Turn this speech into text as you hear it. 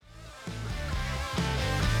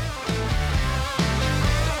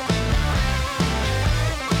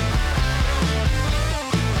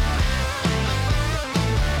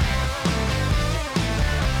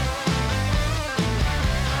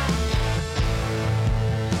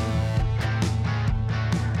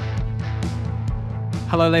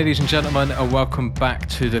Hello, ladies and gentlemen, and welcome back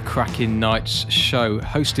to the Cracking Knights show,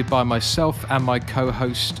 hosted by myself and my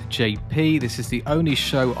co-host JP. This is the only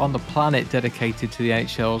show on the planet dedicated to the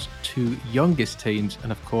NHL's two youngest teams,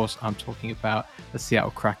 and of course, I'm talking about the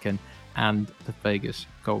Seattle Kraken and the Vegas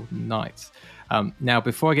Golden Knights. Now,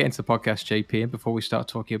 before I get into the podcast, JP, and before we start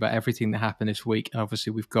talking about everything that happened this week, and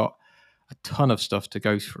obviously we've got a ton of stuff to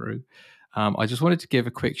go through, I just wanted to give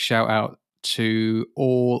a quick shout out to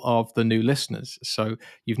all of the new listeners. So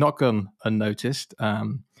you've not gone unnoticed.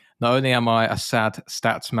 Not only am I a sad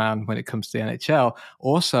stats man when it comes to the NHL,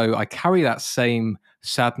 also I carry that same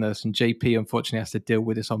sadness, and JP unfortunately has to deal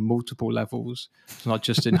with this on multiple levels. It's not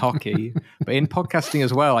just in hockey, but in podcasting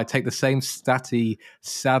as well. I take the same statty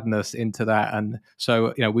sadness into that. And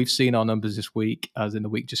so, you know, we've seen our numbers this week as in the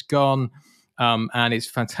week just gone. And it's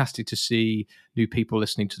fantastic to see new people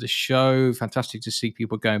listening to the show. Fantastic to see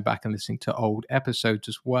people going back and listening to old episodes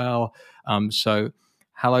as well. So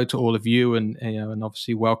hello to all of you, and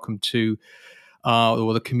obviously welcome to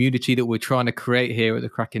the community that we're trying to create here at the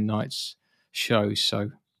Cracking Knights show.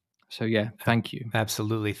 So yeah, thank you.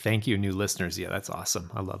 Absolutely, thank you, new listeners. Yeah, that's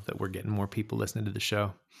awesome. I love that we're getting more people listening to the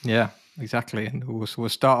show. Yeah, exactly. And we'll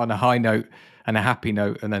start on a high note and a happy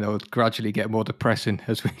note, and then it'll gradually get more depressing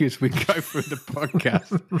as we go through the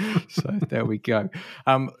podcast. So there we go.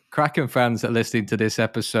 Kraken fans that are listening to this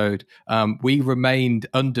episode, we remained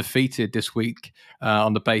undefeated this week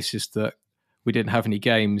on the basis that we didn't have any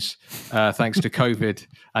games thanks to COVID.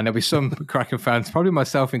 And there'll be some Kraken fans, probably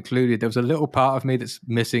myself included. There was a little part of me that's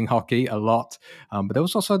missing hockey a lot. But there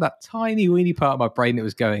was also that tiny, weeny part of my brain that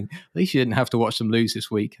was going, at least you didn't have to watch them lose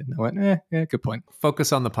this week. And I went, yeah, good point.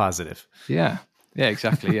 Focus on the positive. Yeah,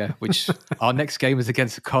 exactly. Yeah, which our next game is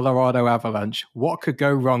against the Colorado Avalanche. What could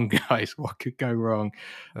go wrong, guys? What could go wrong?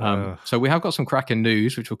 So we have got some Kraken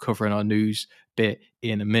news, which we'll cover in our news bit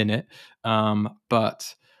in a minute.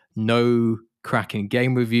 But no Kraken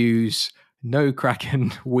game reviews, no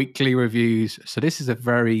Kraken weekly reviews. So this is a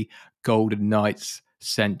very Golden Knights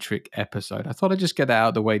centric episode. I thought I'd just get that out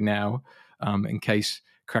of the way now, in case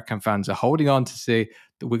Kraken fans are holding on to see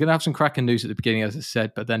that we're going to have some Kraken news at the beginning, as I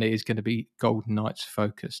said, but then it is going to be Golden Knights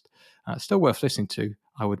focused. Still worth listening to,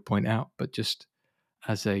 I would point out, but just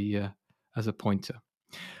as a pointer.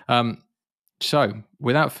 So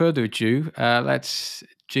without further ado, let's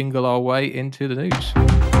jingle our way into the news.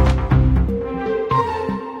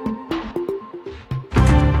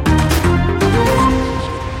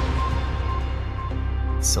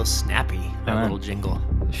 So snappy, that little jingle.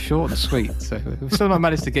 Short and sweut. So we've still not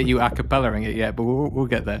managed to get you a cappella-ing it yet, but we'll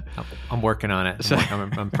get there. I'm working on it.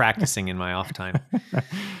 I'm practicing in my off time.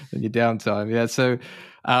 In your downtime, yeah. So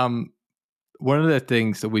one of the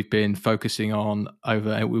things that we've been focusing on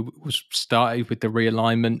was started with the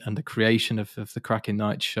realignment and the creation of the Cracking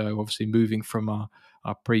Knights show, obviously moving from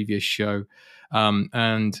our previous show,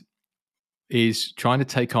 and is trying to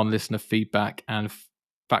take on listener feedback and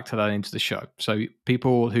factor that into the show. So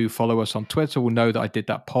people who follow us on Twitter will know that I did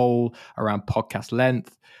that poll around podcast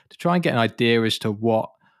length to try and get an idea as to what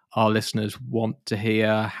our listeners want to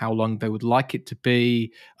hear, how long they would like it to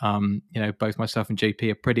be. Both myself and JP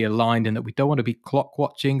are pretty aligned in that we don't want to be clock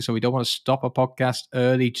watching, so we don't want to stop a podcast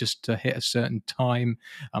early just to hit a certain time.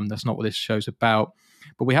 That's not what this show's about.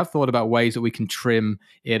 But we have thought about ways that we can trim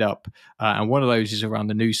it up. And one of those is around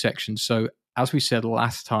the news section. So as we said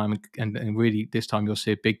last time, and really this time you'll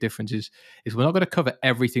see a big difference, is we're not going to cover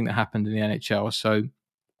everything that happened in the NHL. So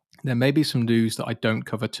there may be some news that I don't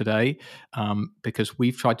cover today, because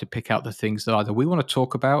we've tried to pick out the things that either we want to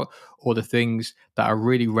talk about or the things that are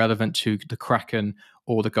really relevant to the Kraken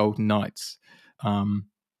or the Golden Knights.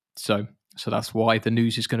 So that's why the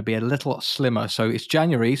news is going to be a little slimmer. So it's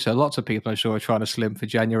January, so lots of people I'm sure are trying to slim for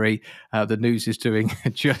January. The news is doing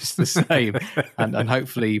just the same, and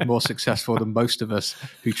hopefully more successful than most of us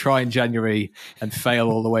who try in January and fail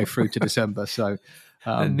all the way through to December. So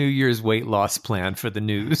a New Year's weight loss plan for the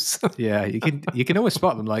news. Yeah, you can always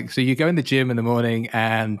spot them. Like, so you go in the gym in the morning,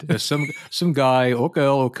 and there's some guy or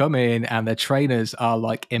girl will come in, and their trainers are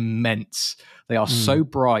like immense. They are so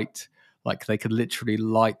bright, like they could literally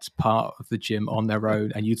light part of the gym on their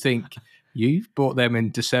own. And you think you bought them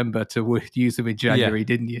in December to use them in January,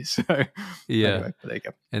 didn't you? So anyway, there you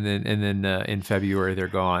go. And then in February they're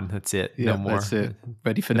gone. That's it. Yeah, no more. That's it.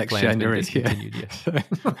 Ready for next January.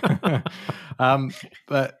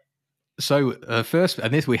 But so first,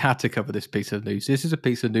 and this we had to cover this piece of news. This is a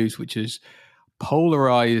piece of news which has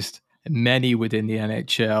polarized many within the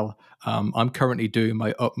NHL. I'm currently doing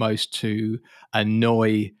my utmost to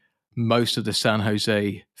annoy most of the San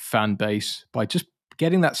Jose fan base by just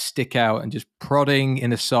getting that stick out and just prodding in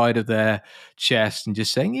the side of their chest and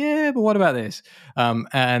just saying, yeah, but what about this?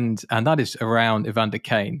 And that is around Evander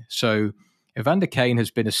Kane. So Evander Kane has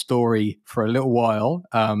been a story for a little while.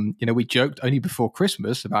 We joked only before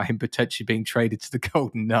Christmas about him potentially being traded to the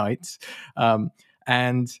Golden Knights.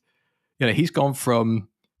 And he's gone from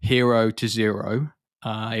hero to zero.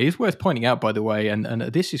 It is worth pointing out, by the way, and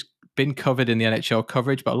this has been covered in the NHL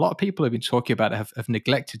coverage, but a lot of people have been talking about it, have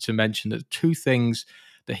neglected to mention that two things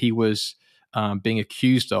that he was being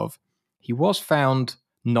accused of. He was found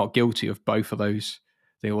not guilty of both of those,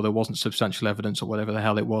 or there wasn't substantial evidence or whatever the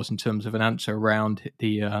hell it was in terms of an answer around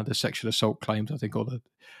the sexual assault claims, I think, or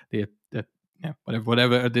the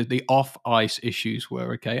whatever the off ice issues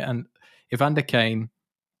were. Okay, and Evander Kane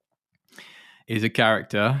is a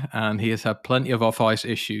character, and he has had plenty of off ice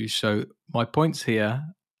issues. So my points here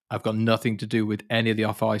have got nothing to do with any of the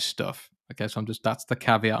off ice stuff. Okay, so that's the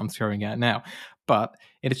caveat I'm throwing out now. But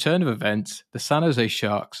in a turn of events, the San Jose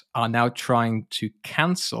Sharks are now trying to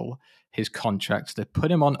cancel his contracts. They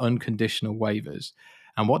put him on unconditional waivers.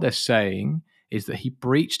 And what they're saying is that he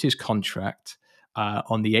breached his contract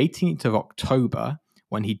on the 18th of October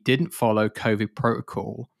when he didn't follow COVID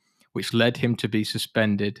protocol, which led him to be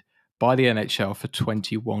suspended by the NHL for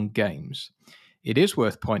 21 games. It is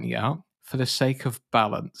worth pointing out, for the sake of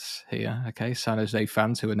balance here, okay, San Jose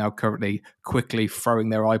fans who are now currently quickly throwing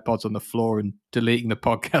their iPods on the floor and deleting the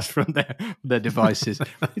podcast from their devices.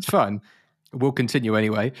 It's fine. We'll continue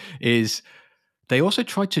anyway. Is they also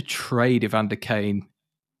tried to trade Evander Kane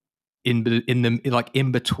in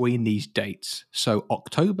between these dates. So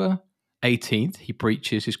October 18th, he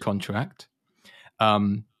breaches his contract.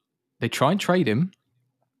 They try and trade him.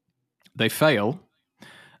 They fail.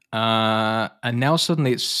 And now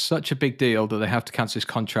suddenly it's such a big deal that they have to cancel his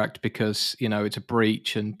contract because, it's a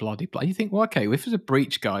breach and blah, blah, blah. You think, well, okay, if it's a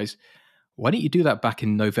breach, guys, why don't you do that back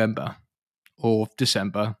in November or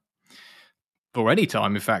December or any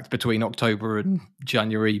time, in fact, between October and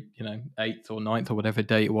January, 8th or 9th or whatever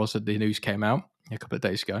day it was that the news came out a couple of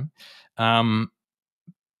days ago.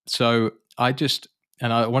 So I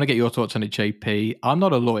want to get your thoughts on it, JP. I'm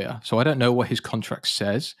not a lawyer, so I don't know what his contract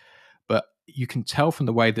says, but you can tell from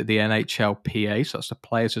the way that the NHLPA, so that's the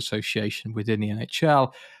Players Association within the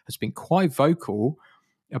NHL, has been quite vocal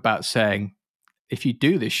about saying, if you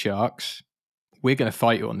do this, Sharks, we're going to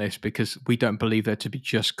fight you on this because we don't believe there to be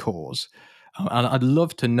just cause. And I'd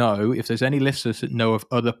love to know if there's any listeners that know of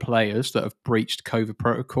other players that have breached COVID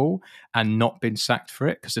protocol and not been sacked for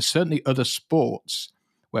it, because there's certainly other sports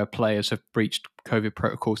where players have breached COVID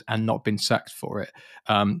protocols and not been sacked for it.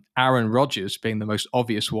 Aaron Rodgers being the most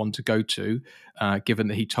obvious one to go to, given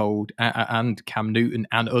that he told, and Cam Newton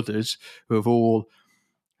and others who have all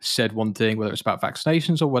said one thing, whether it's about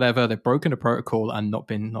vaccinations or whatever, they've broken a protocol and not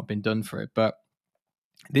been done for it. But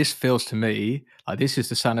this feels to me like this is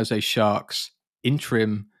the San Jose Sharks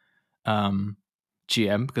interim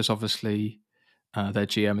GM, because obviously their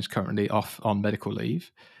GM is currently off on medical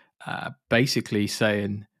leave. Basically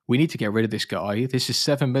saying, we need to get rid of this guy. This is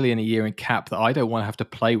 $7 million a year in cap that I don't want to have to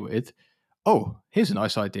play with. Oh, here's a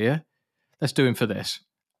nice idea. Let's do him for this.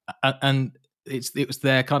 And it was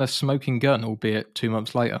their kind of smoking gun, albeit 2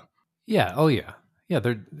 months later. Yeah. Oh, yeah. Yeah,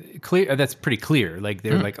 they're clear. That's pretty clear. Like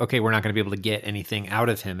they're like, okay, we're not going to be able to get anything out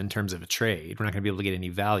of him in terms of a trade. We're not going to be able to get any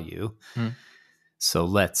value. So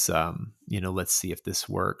let's see if this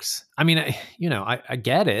works. I mean, I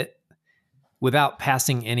get it. Without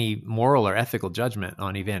passing any moral or ethical judgment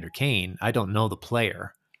on Evander Kane, I don't know the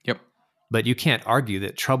player. Yep. But you can't argue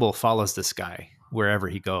that trouble follows this guy wherever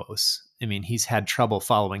he goes. I mean, he's had trouble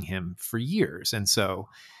following him for years. And so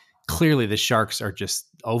clearly the Sharks are just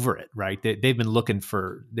over it, right? They've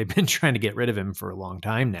been trying to get rid of him for a long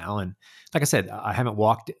time now. And like I said, I haven't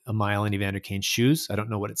walked a mile in Evander Kane's shoes. I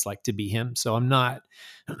don't know what it's like to be him. So I'm not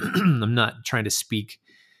trying to speak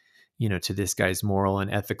to this guy's moral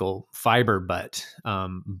and ethical fiber, but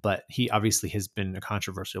he obviously has been a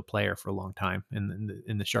controversial player for a long time,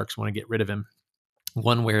 and the Sharks want to get rid of him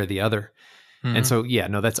one way or the other. Mm-hmm. And so, yeah,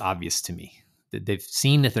 no, that's obvious to me. They've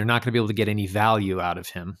seen that they're not going to be able to get any value out of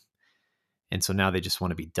him. And so now they just want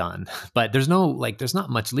to be done. But there's not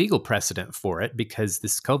much legal precedent for it, because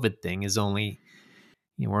this COVID thing is only,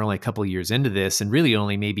 we're only a couple of years into this, and really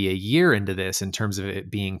only maybe a year into this in terms of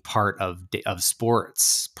it being part of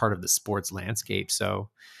sports, part of the sports landscape. So,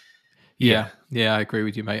 yeah, I agree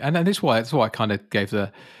with you, mate. And that's why I kind of gave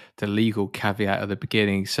the legal caveat at the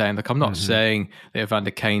beginning, saying, like, I'm not saying that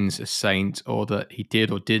Evander Kane's a saint or that he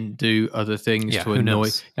did or didn't do other things to annoy.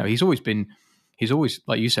 He's always,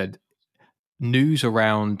 like you said, news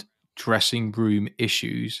around dressing room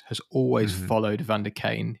issues has always Mm-hmm. followed Evander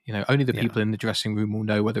Kane. Only the Yeah. people in the dressing room will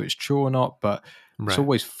know whether it's true or not, but it's Right.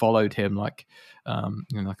 always followed him like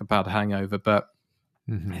a bad hangover. But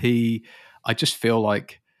Mm-hmm. I just feel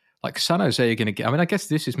like San Jose are going to get. I mean, I guess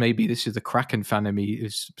this is the Kraken fan in me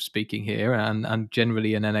is speaking here, and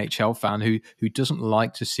generally an NHL fan who doesn't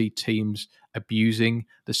like to see teams abusing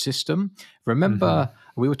the system. Remember,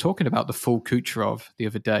 we were talking about the full Kucherov the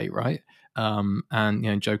other day, right?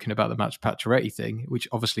 And joking about the Match Pacioretty thing, which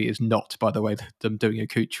obviously is not, by the way, them doing a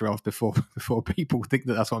Kucherov before people think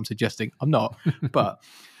that that's what I'm suggesting. I'm not, but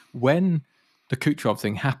when the Kucherov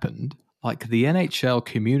thing happened, like the NHL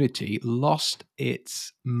community lost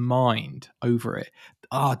its mind over it.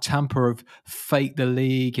 Tampa have faked the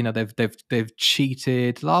league. They've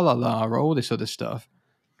cheated. La la la. All this other stuff.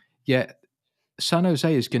 Yet San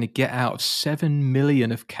Jose is going to get out of $7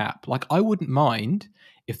 million of cap. Like, I wouldn't mind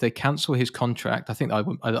if they cancel his contract. I think I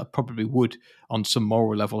probably would, on some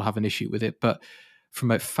moral level, have an issue with it. But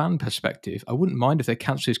from a fan perspective, I wouldn't mind if they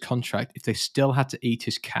cancel his contract if they still had to eat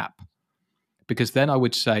his cap, because then I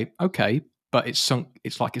would say, okay, but it's sunk.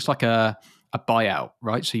 It's like a buyout,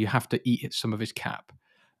 right? So you have to eat some of his cap.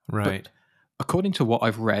 Right. But according to what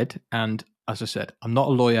I've read, and as I said, I'm not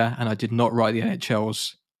a lawyer, and I did not write the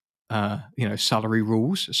NHL's salary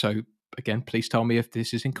rules. So again, please tell me if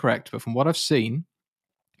this is incorrect. But from what I've seen,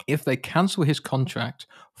 if they cancel his contract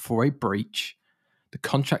for a breach, the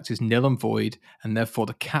contract is nil and void, and therefore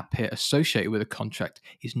the cap hit associated with the contract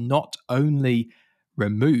is not only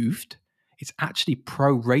removed, it's actually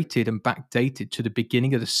prorated and backdated to the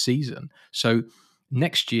beginning of the season. So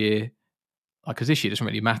next year, because this year doesn't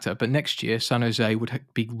really matter, but next year San Jose would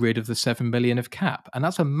be rid of the $7 million of cap, and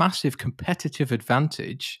that's a massive competitive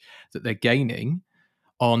advantage that they're gaining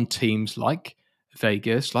on teams like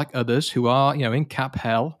Vegas, like others who are in cap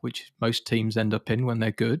hell, which most teams end up in when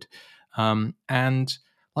they're good. And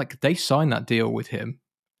like, they signed that deal with him,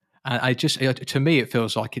 and to me it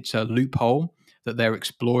feels like it's a loophole that they're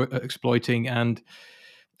exploiting, and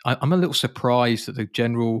I'm a little surprised that the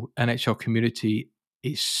general NHL community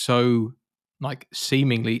is so like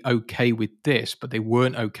seemingly okay with this, but they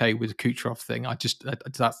weren't okay with the Kucherov thing. I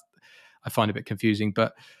find it a bit confusing.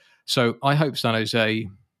 But so I hope San Jose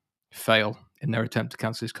fail in their attempt to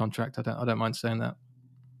cancel his contract. I don't mind saying that.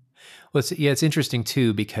 Well, it's interesting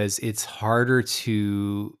too, because it's harder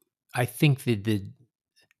to. I think that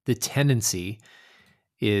the tendency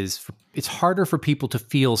is it's harder for people to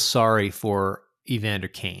feel sorry for Evander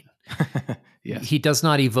Kane. Yes. He does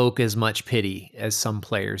not evoke as much pity as some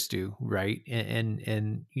players do, right?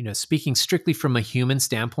 And speaking strictly from a human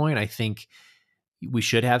standpoint, I think we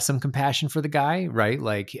should have some compassion for the guy, right?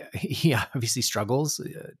 Like, he obviously struggles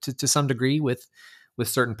to some degree with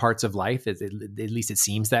certain parts of life. At least it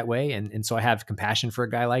seems that way. And so I have compassion for a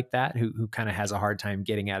guy like that who kind of has a hard time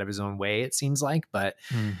getting out of his own way, it seems like. But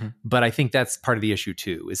I think that's part of the issue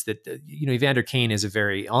too, is that, Evander Kane is a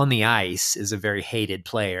very hated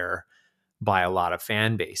player by a lot of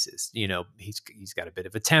fan bases. He's got a bit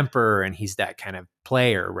of a temper, and he's that kind of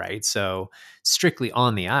player, right? So strictly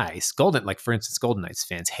on the ice, for instance, Golden Knights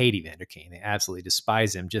fans hate Evander Kane. They absolutely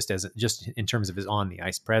despise him just in terms of his on the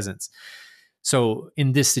ice presence. So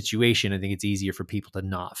in this situation, I think it's easier for people to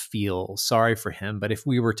not feel sorry for him. But if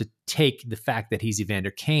we were to take the fact that he's Evander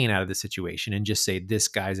Kane out of the situation and just say this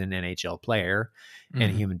guy's an NHL player and a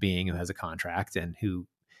human being who has a contract and who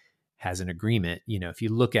has an agreement, if you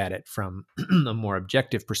look at it from a more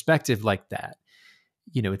objective perspective like that,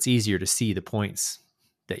 it's easier to see the points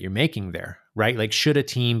that you're making there, right? Like, should a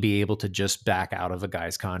team be able to just back out of a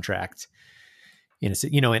guy's contract?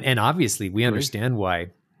 And obviously we understand why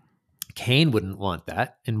Kane wouldn't want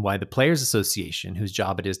that, and why the Players Association, whose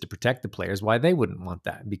job it is to protect the players, why they wouldn't want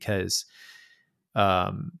that. Because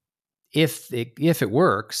if it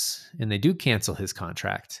works and they do cancel his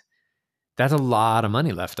contract, that's a lot of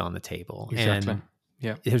money left on the table. Exactly. And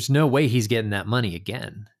yeah, there's no way he's getting that money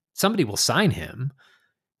again. Somebody will sign him.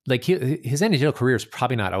 Like, his NHL career is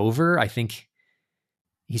probably not over. I think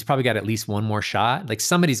he's probably got at least one more shot. Like,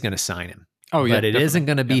 somebody's going to sign him. Oh yeah, but it isn't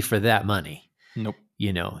going to be for that money. Nope.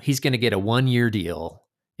 He's going to get a 1-year deal,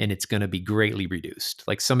 and it's going to be greatly reduced.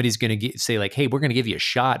 Like, somebody's going to say like, hey, we're going to give you a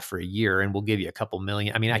shot for a year and we'll give you a couple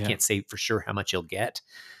million. I mean, I can't say for sure how much he'll get,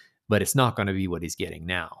 but it's not going to be what he's getting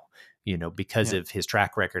now, because of his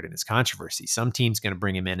track record and his controversy. Some team's going to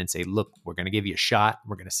bring him in and say, look, we're going to give you a shot.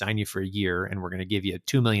 We're going to sign you for a year, and we're going to give you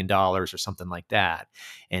 $2 million or something like that.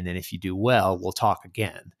 And then if you do well, we'll talk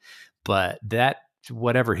again. But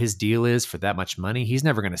whatever his deal is for that much money, he's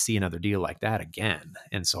never going to see another deal like that again.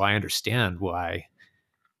 And so I understand why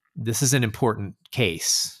this is an important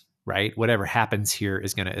case right? Whatever happens here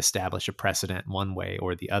is going to establish a precedent one way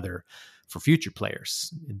or the other for future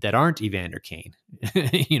players that aren't Evander Kane.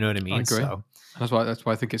 You know what I I mean? agree. So That's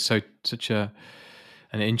why I think it's such an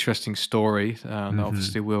interesting story. That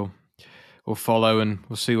obviously we'll follow and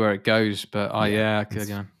we'll see where it goes. But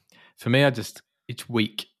for me, it's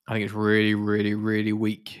weak. I think it's really, really, really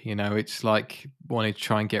weak. It's like wanting to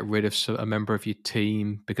try and get rid of a member of your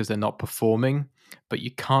team because they're not performing, but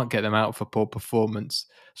you can't get them out for poor performance.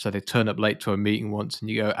 So they turn up late to a meeting once, and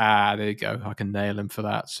you go, there you go, I can nail him for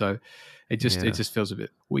that. So it just feels a bit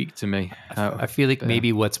weak to me. I feel like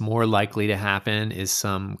maybe what's more likely to happen is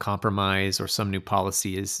some compromise or some new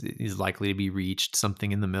policy is likely to be reached,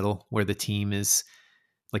 something in the middle where the team is,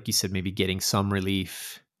 like you said, maybe getting some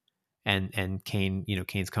relief, and Kane,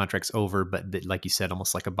 Kane's contract's over, but that, like you said,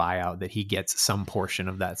 almost like a buyout, that he gets some portion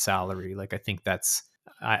of that salary. Like I think like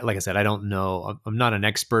I said, I don't know. I'm not an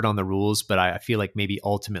expert on the rules, but I feel like maybe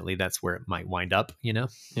ultimately that's where it might wind up. Yeah,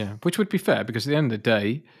 which would be fair because at the end of the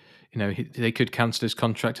day, they could cancel his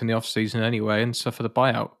contract in the off season anyway and suffer the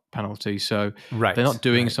buyout penalty. So Right, they're not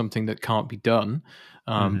doing right. something that can't be done.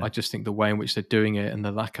 I just think the way in which they're doing it and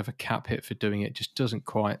the lack of a cap hit for doing it just doesn't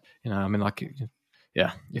quite.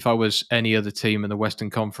 If I was any other team in the Western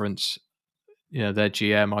Conference, their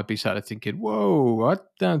GM, I'd be sat there thinking, whoa, I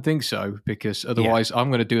don't think so, because otherwise I'm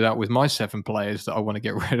going to do that with my 7 players that I want to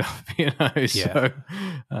get rid of. So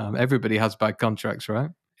everybody has bad contracts, right?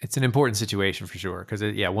 It's an important situation for sure, because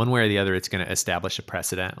one way or the other, it's going to establish a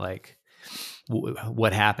precedent, like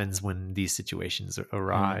what happens when these situations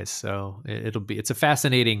arise. So it's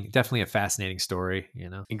definitely a fascinating story,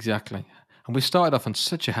 Exactly. And we started off on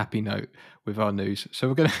such a happy note with our news, so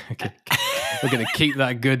we're gonna keep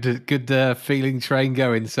that good feeling train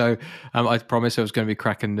going. So I promised there was going to be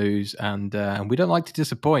cracking news, and we don't like to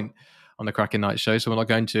disappoint on the Cracking Night Show, so we're not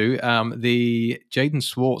going to. The Jaden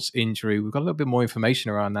Swartz injury, we've got a little bit more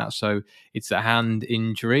information around that. So it's a hand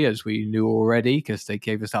injury, as we knew already, because they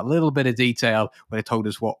gave us that little bit of detail where they told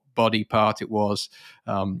us what body part it was.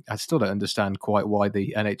 I still don't understand quite why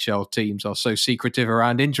the NHL teams are so secretive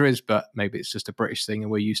around injuries, but maybe it's just a British thing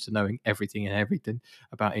and we're used to knowing everything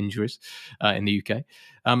about injuries in the UK.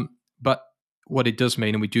 But what it does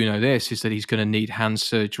mean, and we do know this, is that he's going to need hand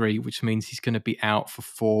surgery, which means he's going to be out for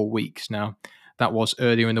 4 weeks. Now, that was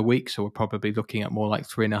earlier in the week, so we're probably looking at more like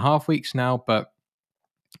 3.5 weeks now. But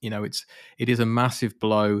it is a massive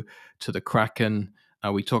blow to the Kraken.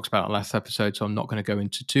 We talked about it last episode, so I'm not going to go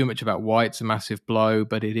into too much about why it's a massive blow,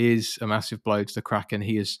 but it is a massive blow to the Kraken.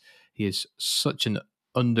 He is such an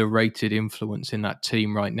underrated influence in that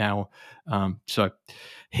team right now. So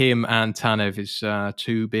him and Tanev is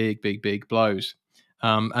 2 big blows.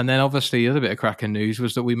 And then obviously the other bit of Kraken news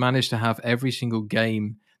was that we managed to have every single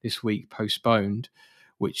game this week postponed,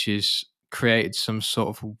 which has created some sort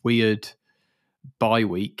of weird bye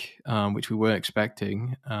week, which we weren't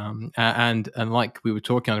expecting. And like we were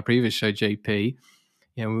talking on a previous show, JP,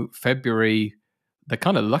 February, they're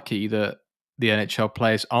kind of lucky that the NHL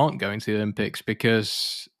players aren't going to the Olympics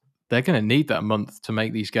because they're going to need that month to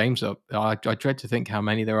make these games up. I dread to think how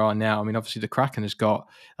many there are now. I mean, obviously the Kraken has got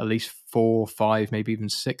at least 4, 5, maybe even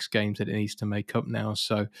 6 games that it needs to make up now.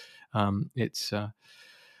 So it's a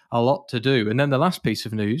lot to do. And then the last piece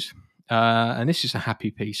of news, and this is a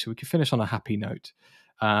happy piece, so we can finish on a happy note.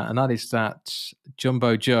 And that is that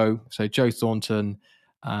Jumbo Joe, so Joe Thornton,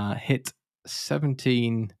 hit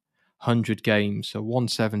 1,700 games, so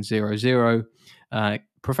 1,700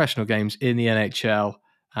 professional games in the NHL.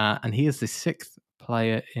 And he is the 6th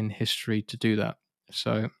player in history to do that.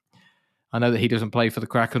 So I know that he doesn't play for the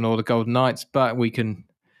Kraken or the Golden Knights, but we can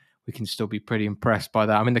still be pretty impressed by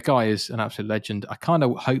that. I mean, the guy is an absolute legend. I kind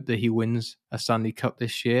of hope that he wins a Stanley Cup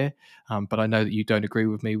this year, but I know that you don't agree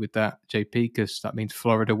with me with that, JP, because that means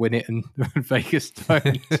Florida win it and Vegas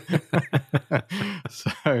don't.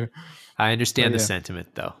 So I understand the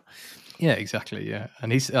sentiment, though. Yeah, exactly. Yeah,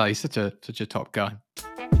 and he's such a top guy.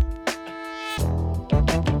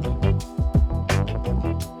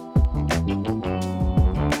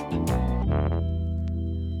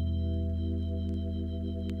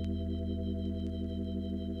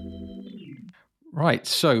 Right,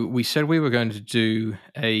 so we said we were going to do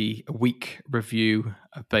a week review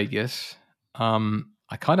of Vegas.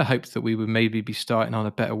 I kind of hoped that we would maybe be starting on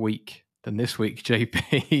a better week than this week,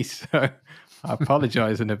 JP. So I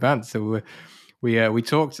apologize in advance. So we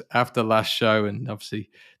talked after last show, and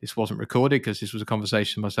obviously this wasn't recorded because this was a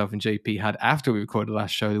conversation myself and JP had after we recorded the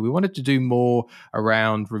last show, that we wanted to do more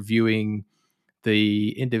around reviewing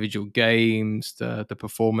the individual games, the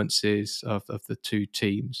performances of the 2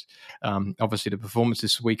 teams. Obviously, the performance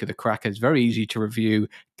this week of the Kraken is very easy to review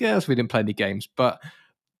because we didn't play any games. But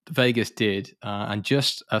Vegas did, and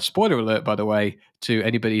just a spoiler alert, by the way, to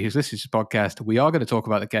anybody who's listening to this podcast, we are going to talk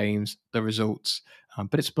about the games, the results,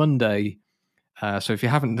 but it's Monday. So if you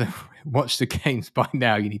haven't watched the games by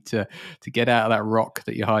now, you need to get out of that rock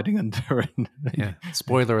that you're hiding under. Yeah,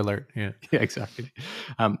 spoiler alert. Yeah, yeah, exactly.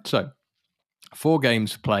 So 4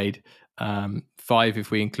 games played, 5 if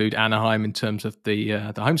we include Anaheim in terms of the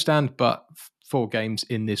homestand, but 4 games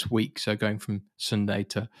in this week. So going from Sunday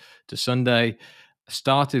to Sunday.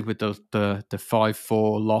 Started with the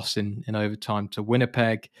 5-4 loss in overtime to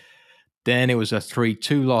Winnipeg. Then it was a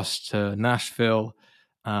 3-2 loss to Nashville.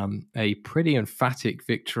 A pretty emphatic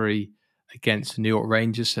victory against the New York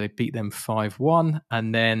Rangers. So they beat them 5-1.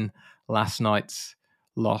 And then last night's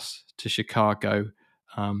loss to Chicago.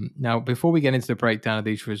 Now, before we get into the breakdown of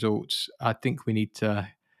these results, I think we need to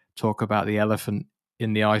talk about the elephant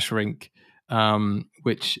in the ice rink,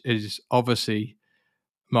 which is obviously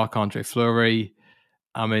Marc-Andre Fleury.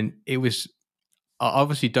 I mean, it was, I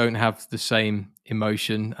obviously don't have the same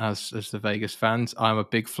emotion as the Vegas fans. I'm a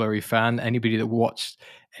big Fleury fan. Anybody that watched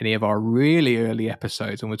any of our really early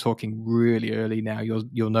episodes, and we're talking really early now,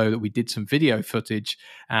 you'll know that we did some video footage,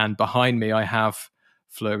 and behind me I have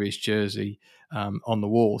Fleury's jersey on the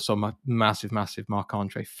wall. So I'm a massive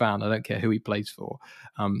Marc-Andre fan. I don't care who he plays for.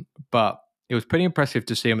 But it was pretty impressive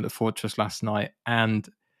to see him at the Fortress last night. And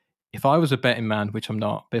if I was a betting man, which I'm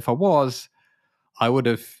not, but if I was, I would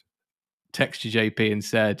have texted JP and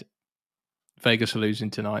said, Vegas are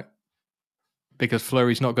losing tonight because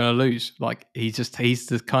Fleury's not going to lose. Like, he's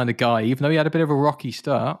the kind of guy, even though he had a bit of a rocky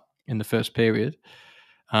start in the first period,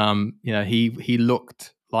 he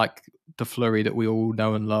looked like the Fleury that we all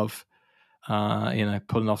know and love,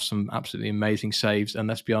 pulling off some absolutely amazing saves. And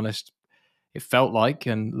let's be honest, it felt like,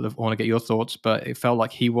 and I want to get your thoughts, but it felt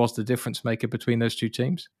like he was the difference maker between those two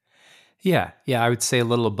teams. Yeah, I would say a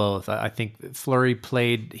little of both. I think Fleury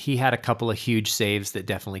he had a couple of huge saves that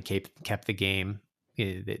definitely kept the game.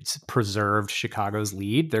 It's preserved Chicago's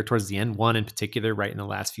lead there towards the end, one in particular right in the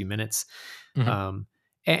last few minutes. Mm-hmm.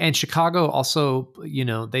 And Chicago also,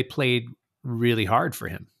 they played really hard for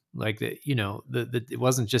him. Like, it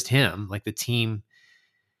wasn't just him, like the team,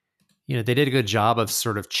 they did a good job of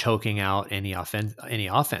sort of choking out any offense.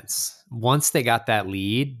 Once they got that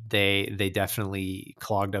lead, they definitely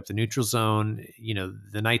clogged up the neutral zone.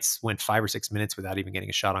 The Knights went 5 or 6 minutes without even getting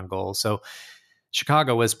a shot on goal. So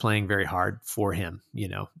Chicago was playing very hard for him,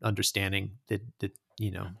 understanding that the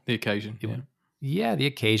occasion. The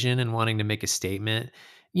occasion and wanting to make a statement.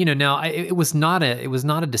 Now it was not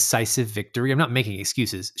a decisive victory. I'm not making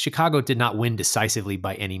excuses. Chicago did not win decisively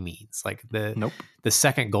by any means. Like the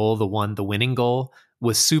second goal, the winning goal,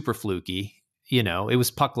 was super fluky. It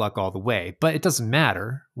was puck luck all the way. But it doesn't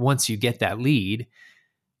matter. Once you get that lead,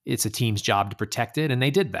 it's a team's job to protect it, and they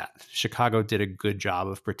did that. Chicago did a good job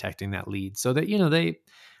of protecting that lead, so that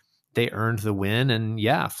they earned the win. And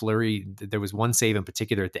Fleury, there was one save in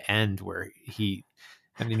particular at the end where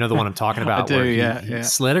and you know the one I'm talking about, where he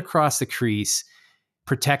slid across the crease,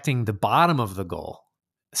 protecting the bottom of the goal,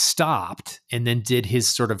 stopped, and then did his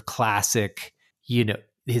sort of classic,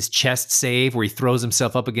 his chest save where he throws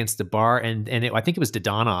himself up against the bar. And I think it was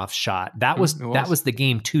Dodonov's shot. That was the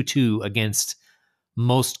game 2-2 against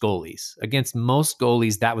most goalies. Against most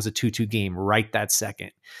goalies, that was a 2-2 game right that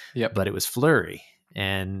second. Yep. But it was Fleury,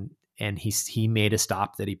 and he made a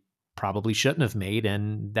stop that he probably shouldn't have made,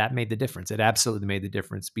 and that made the difference. It absolutely made the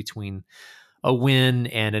difference between a win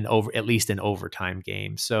and at least an overtime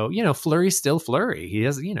game. So, Fleury's still Fleury. He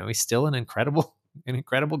has, he's still an incredible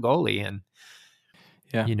goalie. And,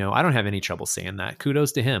 I don't have any trouble saying that.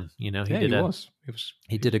 Kudos to him. He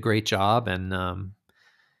did a great job. And,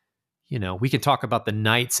 we can talk about the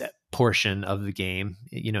Knights portion of the game,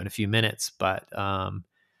 in a few minutes, but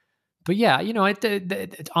yeah,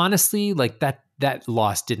 honestly, like that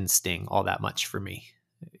loss didn't sting all that much for me.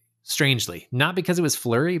 Strangely, not because it was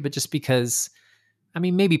Fleury, but just because,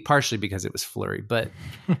 maybe partially because it was Fleury, but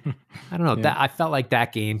I don't know. That I felt like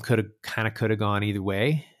that game could have gone either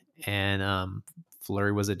way, and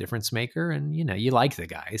Fleury was a difference maker, and you like the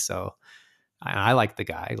guy, so I like the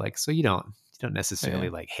guy, like, so you don't necessarily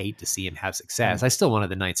like hate to see him have success. I still wanted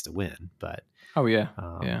the Knights to win, but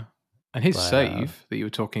and his save that you were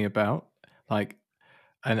talking about, like,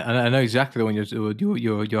 and I know exactly the one you're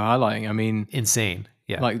highlighting. Insane.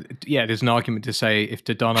 Yeah. There's an argument to say if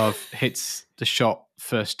Dodonov hits the shot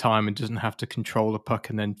first time and doesn't have to control the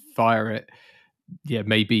puck and then fire it,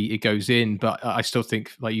 maybe it goes in. But I still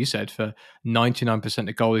think, like you said, for 99%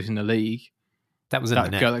 of goalies in the league, that was in the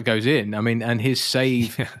net. That goes in. And his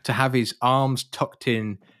save to have his arms tucked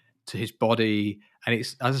in to his body, and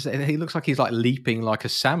it's, as I said, he looks like he's like leaping like a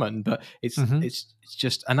salmon, but it's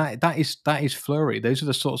just, and that is Fleury. Those are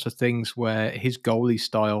the sorts of things where his goalie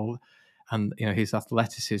style and his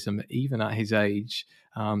athleticism, even at his age,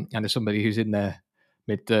 and as somebody who's in their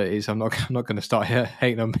mid-30s, I'm not going to start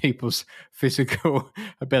hating on people's physical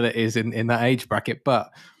abilities in that age bracket,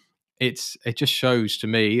 but it just shows to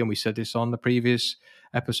me, and we said this on the previous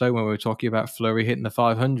episode when we were talking about Fleury hitting the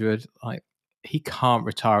 500, like, he can't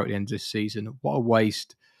retire at the end of this season. What a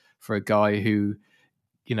waste for a guy who,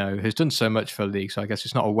 has done so much for the league. So I guess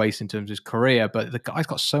it's not a waste in terms of his career, but the guy's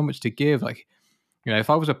got so much to give. Like,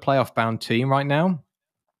 if I was a playoff bound team right now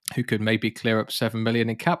who could maybe clear up 7 million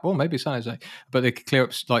in cap, or maybe San Jose, but they could clear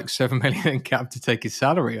up like 7 million in cap to take his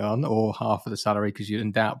salary on, or half of the salary, because you'd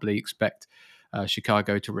undoubtedly expect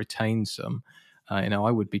Chicago to retain some.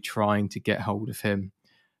 I would be trying to get hold of him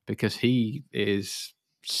because he is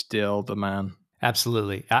still the man.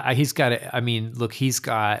 Absolutely. He's got it. I mean, look,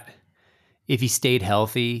 if he stayed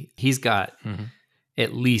healthy, he's got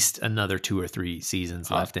at least another 2 or 3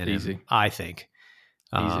 seasons left in him, I think.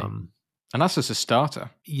 Easy. And that's as a starter.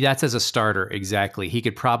 That's as a starter, exactly. He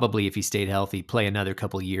could probably, if he stayed healthy, play another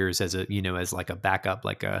couple years as as like a backup,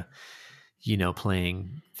 like a,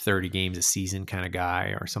 playing 30 games a season kind of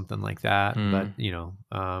guy or something like that. But,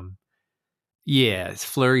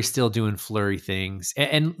 Fleury's still doing Fleury things.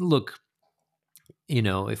 And look,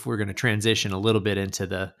 if we're going to transition a little bit into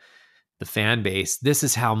the fan base, this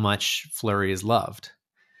is how much Fleury is loved.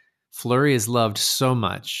 Fleury is loved so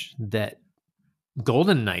much that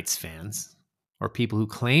Golden Knights fans, or people who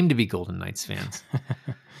claim to be Golden Knights fans,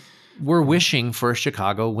 were wishing for a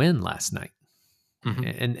Chicago win last night.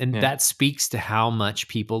 And that speaks to how much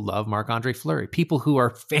people love Marc-Andre Fleury. People who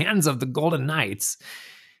are fans of the Golden Knights,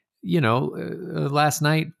 last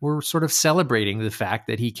night were sort of celebrating the fact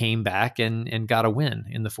that he came back and got a win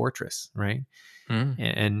in the Fortress, right?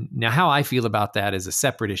 And now how I feel about that is a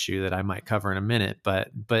separate issue that I might cover in a minute,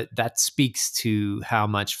 but that speaks to how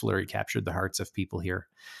much Fleury captured the hearts of people here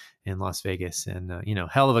in Las Vegas. And,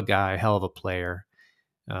 hell of a guy, hell of a player.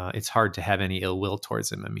 It's hard to have any ill will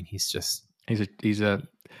towards him. I mean, he's a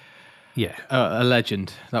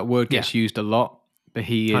legend. That word gets used a lot, but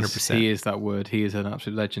he is 100%. He is that word. He is an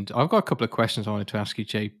absolute legend. I've got a couple of questions I wanted to ask you,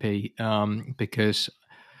 JP, because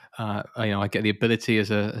I get the ability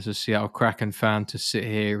as a Seattle Kraken fan to sit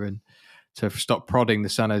here and to stop prodding the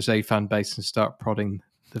San Jose fan base and start prodding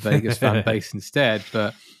the Vegas fan base instead.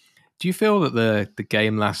 But do you feel that the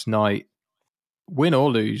game last night, win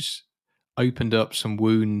or lose, opened up some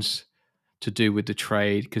wounds to do with the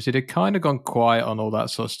trade? Because it had kind of gone quiet on all that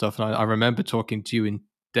sort of stuff. And I remember talking to you in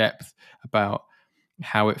depth about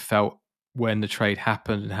how it felt when the trade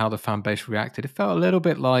happened and how the fan base reacted. It felt a little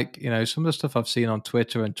bit like, some of the stuff I've seen on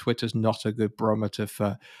Twitter, and Twitter's not a good barometer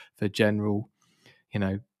for general,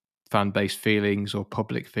 fan base feelings or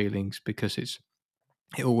public feelings, because it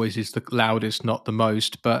always is the loudest, not the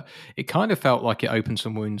most. But it kind of felt like it opened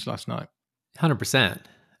some wounds last night. 100%.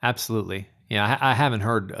 Absolutely. Yeah, I haven't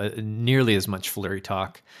heard nearly as much Fleury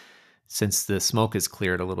talk since the smoke has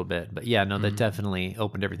cleared a little bit. But yeah, no, that definitely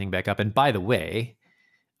opened everything back up. And by the way,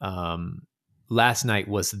 last night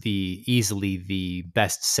was easily the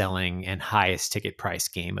best-selling and highest ticket price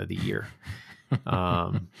game of the year.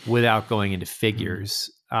 Without going into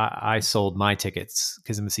figures, I sold my tickets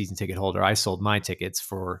because I'm a season ticket holder. I sold my tickets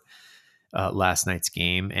for last night's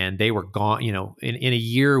game, and they were gone. In a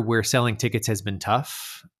year where selling tickets has been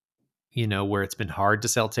tough, where it's been hard to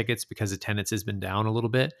sell tickets because attendance has been down a little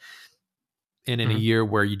bit. And in a year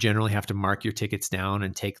where you generally have to mark your tickets down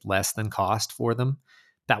and take less than cost for them,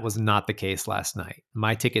 that was not the case last night.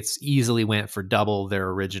 My tickets easily went for double their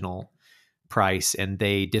original price, and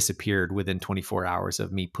they disappeared within 24 hours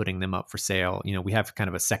of me putting them up for sale. We have kind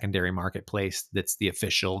of a secondary marketplace that's the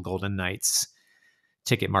official Golden Knights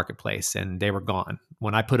ticket marketplace, and they were gone.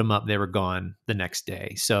 When I put them up, they were gone the next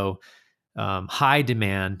day. So high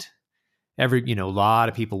demand. A lot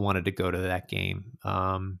of people wanted to go to that game.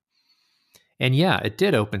 And yeah, it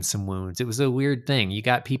did open some wounds. It was a weird thing. You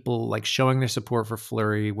got people like showing their support for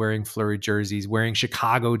Fleury, wearing Fleury jerseys, wearing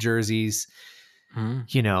Chicago jerseys, so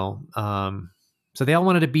they all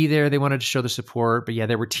wanted to be there. They wanted to show their support, but yeah,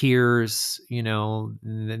 there were tears, and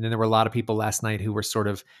then there were a lot of people last night who were sort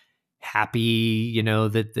of happy,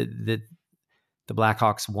 that the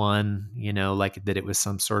Blackhawks won, like that it was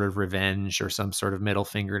some sort of revenge or some sort of middle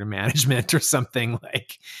finger to management or something,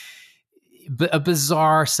 like a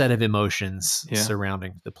bizarre set of emotions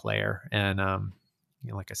surrounding the player. And,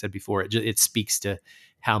 like I said before, it speaks to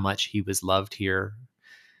how much he was loved here,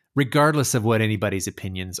 regardless of what anybody's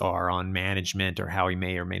opinions are on management or how he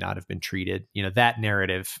may or may not have been treated. That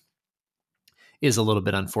narrative is a little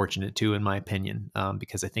bit unfortunate too, in my opinion,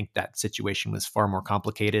 because I think that situation was far more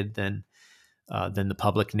complicated than the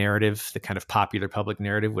public narrative, the kind of popular public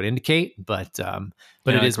narrative would indicate. But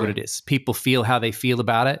it is what it is. People feel how they feel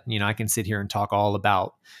about it. I can sit here and talk all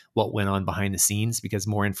about what went on behind the scenes because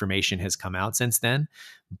more information has come out since then.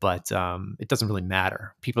 But it doesn't really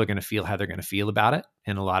matter. People are going to feel how they're going to feel about it.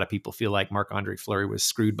 And a lot of people feel like Marc-Andre Fleury was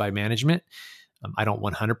screwed by management. I don't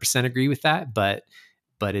 100% agree with that, but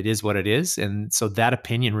it is what it is. And so that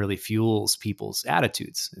opinion really fuels people's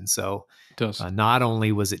attitudes. And so it does. Not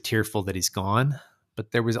only was it tearful that he's gone,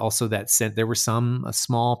 but there was also that sense, there were a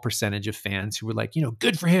small percentage of fans who were like,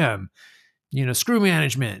 good for him, screw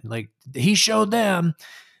management. Like he showed them,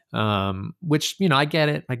 which, I get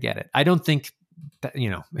it. I don't think that,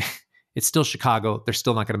 it's still Chicago. They're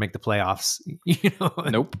still not going to make the playoffs.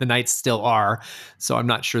 Nope. The Knights still are. So I'm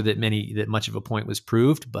not sure that much of a point was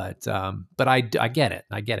proved, but I get it.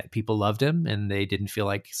 I get it. People loved him, and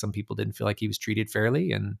some people didn't feel like he was treated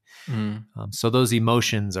fairly, and so those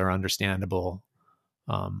emotions are understandable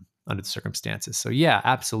under the circumstances. So yeah,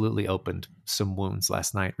 absolutely opened some wounds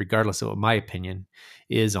last night, regardless of what my opinion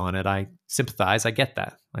is on it. I sympathize. I get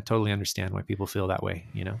that. I totally understand why people feel that way.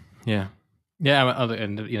 Yeah. Yeah,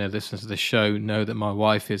 and listeners to the show know that my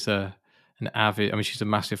wife is an avid. I mean, she's a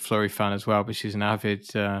massive Fleury fan as well, but she's an avid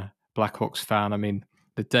Blackhawks fan. I mean,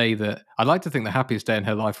 the day that I'd like to think the happiest day in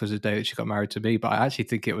her life was the day that she got married to me, but I actually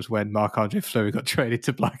think it was when Marc-Andre Fleury got traded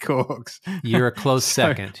to Blackhawks. You're a close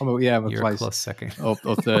second. I'm a close second or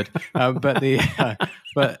third. But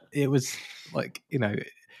it was like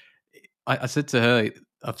I said to her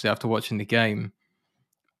obviously after watching the game,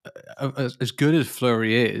 as good as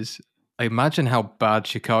Fleury is. I imagine how bad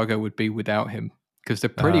Chicago would be without him, because they're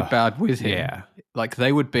pretty bad with him. Yeah. Like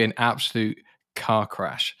they would be an absolute car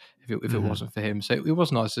crash if it wasn't for him. So it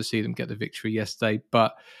was nice to see them get the victory yesterday.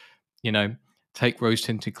 But, take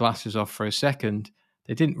rose-tinted glasses off for a second.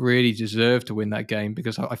 They didn't really deserve to win that game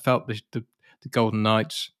because I felt the Golden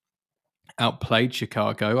Knights outplayed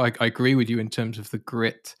Chicago. I agree with you in terms of the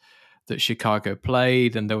grit that Chicago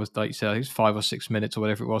played, and there was, like you said, it was 5 or 6 minutes or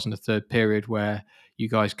whatever it was in the third period where you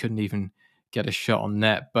guys couldn't even get a shot on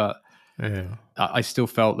net. But I still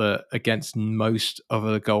felt that against most of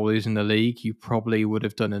the goalies in the league, you probably would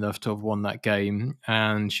have done enough to have won that game.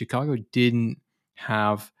 And Chicago didn't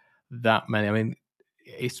have that many. I mean,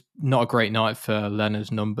 it's not a great night for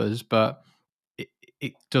Leonard's numbers, but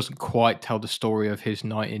it doesn't quite tell the story of his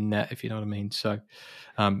night in net, if you know what I mean. So,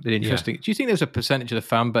 interesting. Yeah. Do you think there's a percentage of the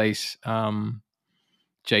fan base,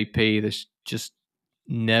 JP, that's just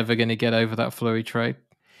never going to get over that Fleury trade?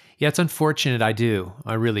 Yeah, it's unfortunate. I do.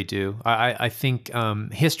 I really do. I think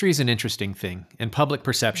history is an interesting thing, and public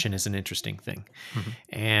perception is an interesting thing. Mm-hmm.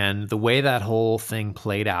 And the way that whole thing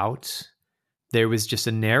played out, there was just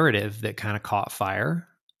a narrative that kind of caught fire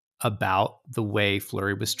about the way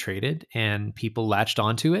Fleury was traded, and people latched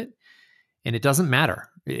onto it. And it doesn't matter.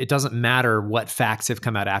 It doesn't matter what facts have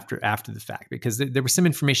come out after the fact, because there was some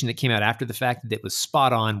information that came out after the fact that was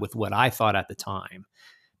spot on with what I thought at the time,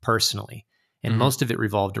 personally. And most of it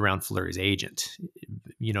revolved around Fleury's agent.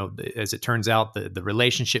 As it turns out, the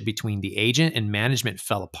relationship between the agent and management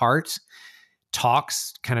fell apart.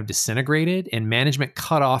 Talks kind of disintegrated, and management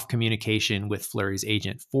cut off communication with Fleury's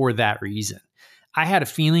agent for that reason. I had a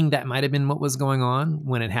feeling that might have been what was going on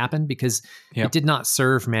when it happened, because it did not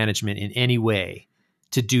serve management in any way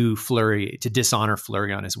to dishonor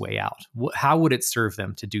Fleury on his way out. How would it serve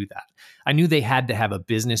them to do that? I knew they had to have a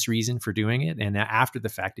business reason for doing it, and after the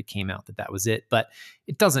fact, it came out that was it. But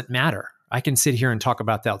it doesn't matter. I can sit here and talk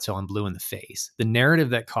about that till I'm blue in the face. The narrative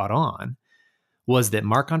that caught on was that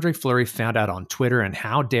Marc-Andre Fleury found out on Twitter, and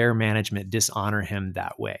how dare management dishonor him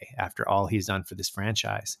that way after all he's done for this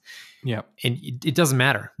franchise. Yeah. And it doesn't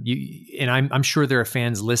matter. I'm sure there are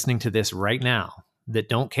fans listening to this right now that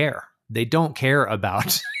don't care. They don't care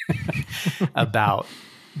about about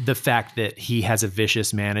the fact that he has a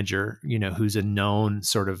vicious manager, who's a known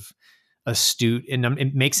sort of astute, and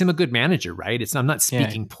it makes him a good manager, right? I'm not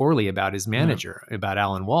speaking poorly about his manager, about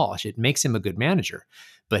Alan Walsh. It makes him a good manager,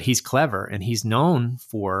 but he's clever, and he's known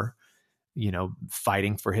for,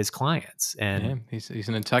 fighting for his clients. And he's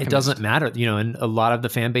an antagonist. It doesn't matter, and a lot of the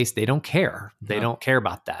fan base, they don't care. They don't care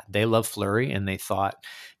about that. They love Fleury, and they thought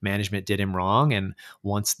management did him wrong. And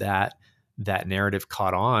once that narrative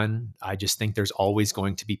caught on, I just think there's always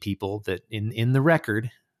going to be people that in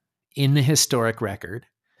the historic record,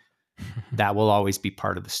 that will always be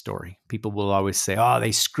part of the story. People will always say, "Oh,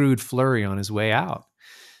 they screwed Fleury on his way out."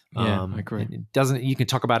 I agree. It doesn't. You can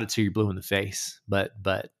talk about it till you're blue in the face, but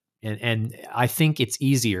I think it's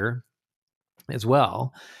easier as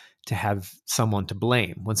well to have someone to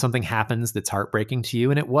blame. When something happens that's heartbreaking to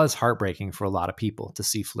you, and it was heartbreaking for a lot of people to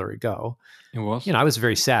see Fleury go. It was. I was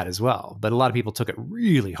very sad as well, but a lot of people took it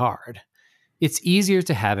really hard. It's easier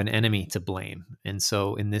to have an enemy to blame. And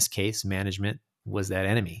so in this case, management was that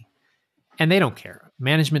enemy. And they don't care.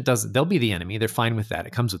 Management doesn't, they'll be the enemy. They're fine with that.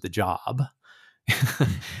 It comes with the job.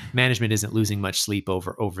 Management isn't losing much sleep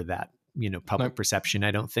over that, public perception,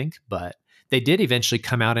 I don't think. But they did eventually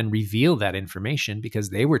come out and reveal that information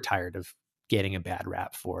because they were tired of getting a bad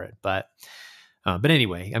rap for it. But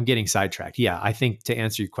anyway, I'm getting sidetracked. Yeah, I think to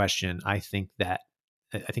answer your question, I think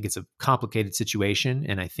it's a complicated situation,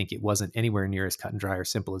 and I think it wasn't anywhere near as cut and dry or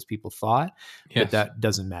simple as people thought. Yes. But that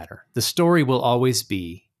doesn't matter. The story will always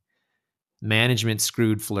be management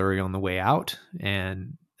screwed Fleury on the way out,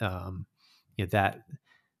 and that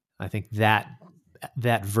I think that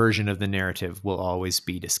version of the narrative will always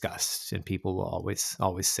be discussed, and people will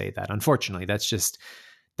always say that. Unfortunately,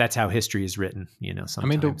 that's how history is written. Sometimes. I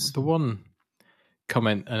mean, the one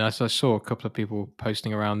comment, and as I saw a couple of people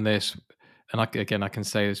posting around this. And I can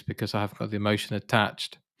say this because I haven't got the emotion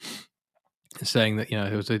attached, saying that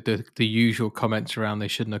there was the usual comments around they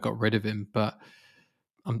shouldn't have got rid of him. But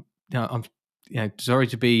I'm sorry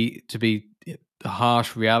to be the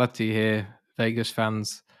harsh reality here, Vegas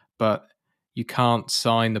fans, but you can't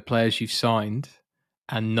sign the players you've signed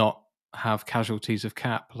and not have casualties of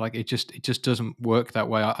cap. Like it just doesn't work that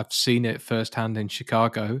way. I've seen it firsthand in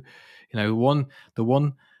Chicago. The one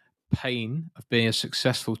pain of being a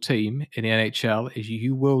successful team in the NHL is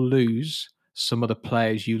you will lose some of the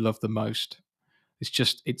players you love the most.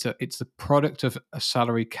 It's the product of a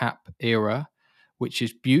salary cap era, which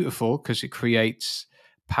is beautiful because it creates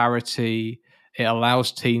parity. It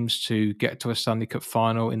allows teams to get to a Stanley Cup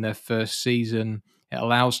final in their first season. It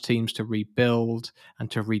allows teams to rebuild and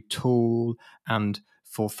to retool and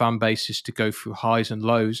for fan bases to go through highs and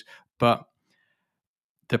lows. But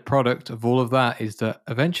the product of all of that is that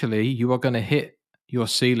eventually you are going to hit your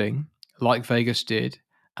ceiling like Vegas did.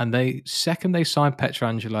 And second they signed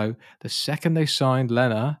Pietrangelo, the second they signed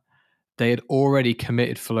Lehner, they had already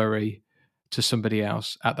committed Fleury to somebody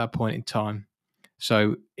else at that point in time.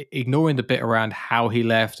 So ignoring the bit around how he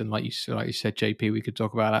left, and like you said, JP, we could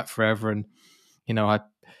talk about that forever. And,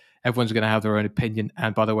 everyone's going to have their own opinion.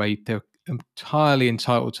 And by the way, they're entirely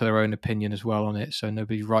entitled to their own opinion as well on it, so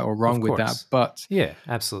nobody's right or wrong with that. But yeah,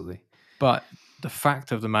 absolutely. But the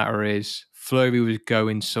fact of the matter is, Fleury was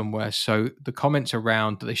going somewhere. So the comments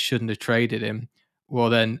around that they shouldn't have traded him,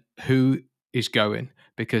 well, then who is going?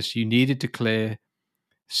 Because you needed to clear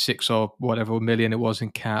 6 or whatever million it was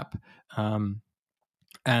in cap, and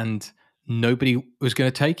nobody was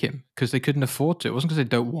going to take him because they couldn't afford to. It wasn't because they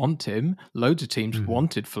don't want him. Loads of teams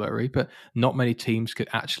wanted Fleury, but not many teams could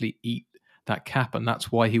actually eat that cap, and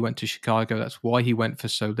that's why he went to Chicago. That's why he went for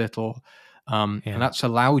so little, and that's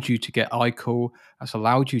allowed you to get Eichel. That's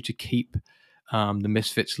allowed you to keep the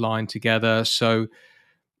Misfits line together. So,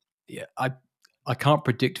 yeah, I can't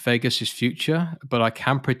predict Vegas's future, but I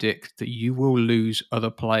can predict that you will lose other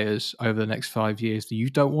players over the next 5 years that you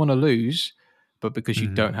don't want to lose, but because you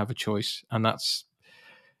don't have a choice, and that's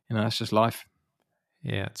just life.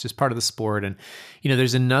 Yeah, it's just part of the sport. And,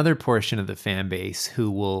 there's another portion of the fan base who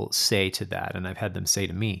will say to that, and I've had them say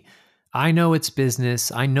to me, I know it's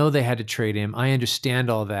business. I know they had to trade him. I understand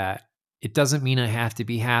all that. It doesn't mean I have to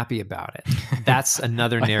be happy about it. That's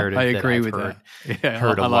another narrative I agree that I've with heard, that. Yeah,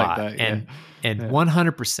 heard a I lot. Like that, And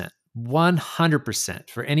 100%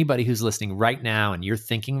 for anybody who's listening right now and you're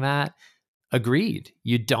thinking that, agreed.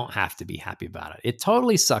 You don't have to be happy about it. It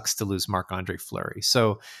totally sucks to lose Marc-Andre Fleury.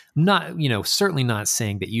 So not, certainly not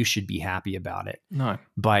saying that you should be happy about it. No.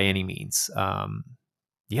 By any means. The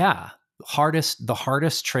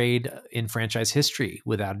hardest trade in franchise history,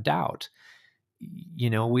 without a doubt.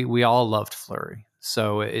 We all loved Fleury.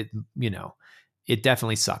 So it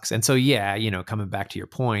definitely sucks. And so, coming back to your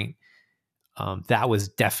point, that was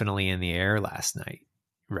definitely in the air last night,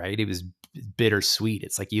 right? It was bittersweet.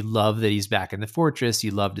 It's like you love that he's back in the Fortress.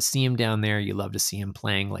 You love to see him down there. You love to see him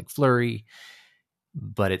playing like Fleury,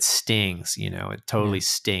 but it stings, it totally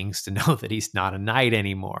stings to know that he's not a Knight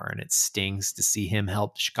anymore. And it stings to see him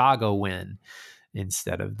help Chicago win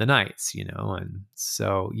instead of the Knights, and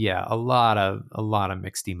so, a lot of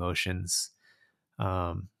mixed emotions,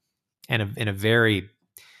 and in a very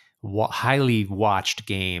highly watched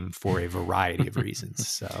game for a variety of reasons.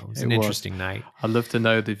 So it was an interesting night. I'd love to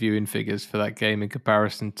know the viewing figures for that game in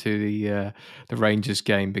comparison to the Rangers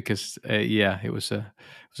game, because it was a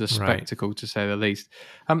spectacle, to say the least.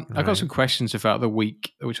 I've got some questions about the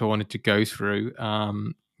week which I wanted to go through.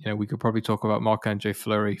 we could probably talk about Marc-Andre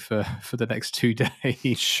Fleury for the next 2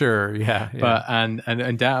 days. Sure, yeah. But and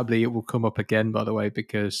undoubtedly it will come up again, by the way,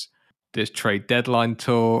 because there's trade deadline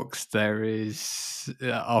talks, there is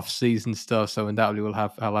off-season stuff, so undoubtedly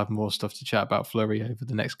I'll have more stuff to chat about Fleury over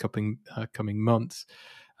the next coming months.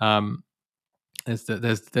 There's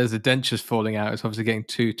the dentures falling out. It's obviously getting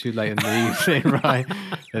too late in the evening, right?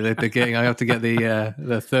 I have to get the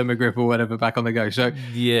thermogrip or whatever back on the go. So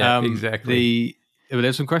yeah, exactly.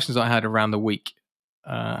 There's some questions I had around the week,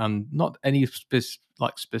 and not any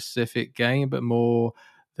specific game, but more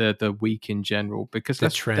the week in general. Because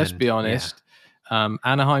let's be honest,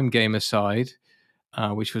 Anaheim game aside,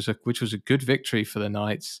 which was a good victory for the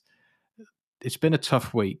Knights. It's been a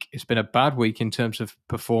tough week. It's been a bad week in terms of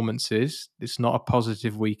performances. It's not a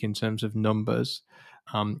positive week in terms of numbers.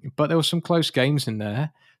 But there were some close games in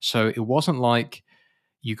there. So it wasn't like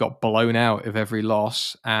you got blown out of every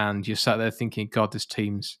loss and you sat there thinking, God, this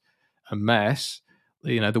team's a mess.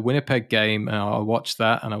 The Winnipeg game, I watched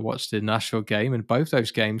that, and I watched the Nashville game, and both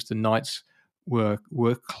those games, the Knights were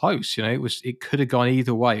close. It could have gone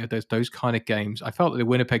either way. There's those kind of games. I felt that the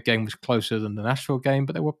Winnipeg game was closer than the Nashville game,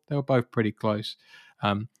 but they were both pretty close.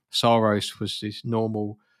 Saros was this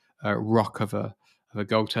normal rock of a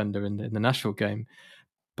goaltender in the Nashville game,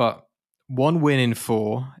 but 1 win in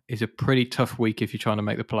 4 is a pretty tough week if you're trying to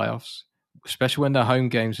make the playoffs, especially when they're home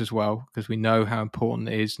games as well, because we know how important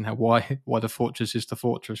it is and why the fortress is the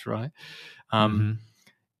fortress, right?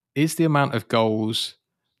 Is the amount of goals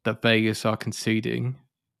that Vegas are conceding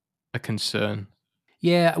a concern?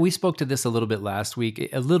 Yeah, we spoke to this a little bit last week.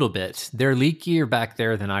 A little bit. They're leakier back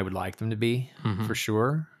there than I would like them to be, for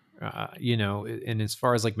sure. And as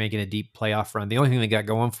far as like making a deep playoff run, the only thing they got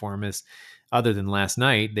going for them is, other than last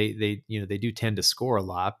night, they do tend to score a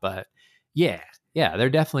lot. But yeah, they're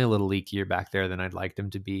definitely a little leakier back there than I'd like them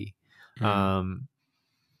to be. I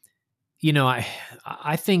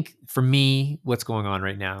think for me, what's going on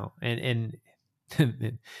right now, and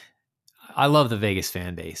I love the Vegas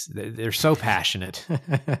fan base. They're so passionate,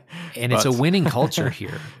 and it's a winning culture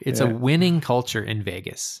here. It's a winning culture in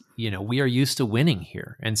Vegas. We are used to winning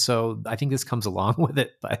here. And so I think this comes along with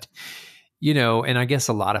it, but and I guess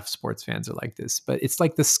a lot of sports fans are like this, but it's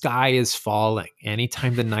like the sky is falling.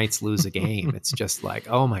 Anytime the Knights lose a game, it's just like,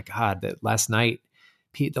 oh my God, that last night,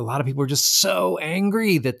 a lot of people were just so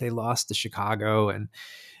angry that they lost to Chicago. And,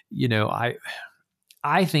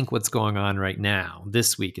 I think what's going on right now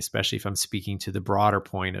this week, especially if I'm speaking to the broader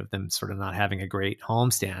point of them sort of not having a great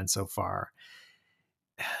homestand so far,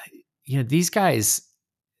 these guys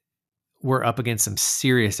were up against some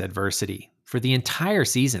serious adversity for the entire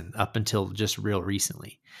season up until just real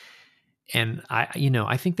recently. And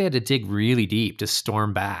I think they had to dig really deep to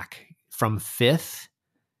storm back from fifth.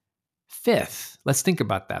 Let's think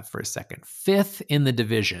about that for a second. 5th in the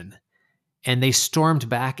division. And they stormed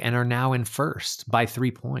back and are now in first by 3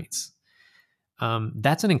 points.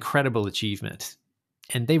 That's an incredible achievement.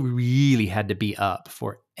 And they really had to be up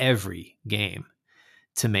for every game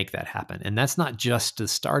to make that happen. And that's not just the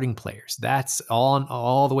starting players. That's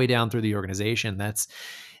all the way down through the organization. That's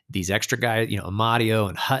these extra guys, Amadio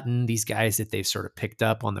and Hutton, these guys that they've sort of picked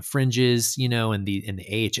up on the fringes, and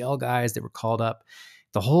the AHL guys that were called up.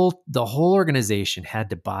 The whole organization had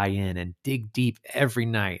to buy in and dig deep every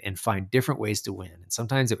night and find different ways to win. And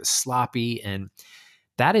sometimes it was sloppy, and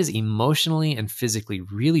that is emotionally and physically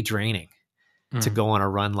really draining to go on a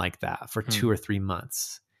run like that for 2 or 3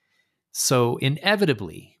 months. So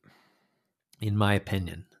inevitably, in my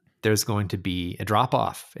opinion, there's going to be a drop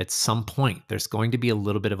off at some point. There's going to be a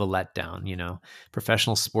little bit of a letdown.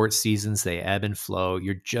 Professional sports seasons, they ebb and flow.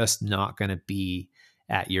 You're just not going to be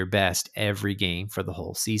at your best every game for the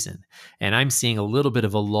whole season. And I'm seeing a little bit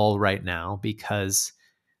of a lull right now because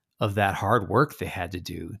of that hard work they had to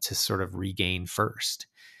do to sort of regain first.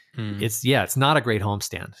 It's not a great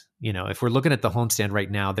homestand. If we're looking at the homestand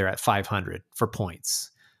right now, they're at 500 for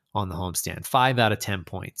points on the homestand, 5 out of 10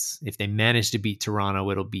 points. If they manage to beat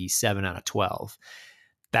Toronto, it'll be 7 out of 12.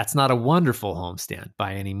 That's not a wonderful homestand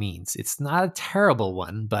by any means. It's not a terrible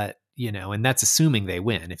one, but and that's assuming they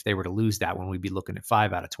win. If they were to lose that one, we'd be looking at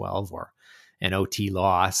 5 out of 12 or an OT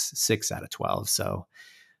loss, 6 out of 12. So,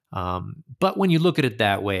 but when you look at it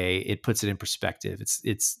that way, it puts it in perspective.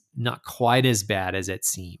 It's not quite as bad as it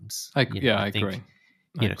seems. I agree.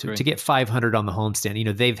 To get 500 on the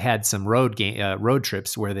homestand, they've had some road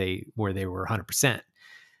trips where they were 100%,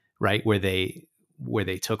 right? Where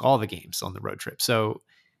they took all the games on the road trip. So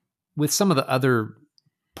with some of the other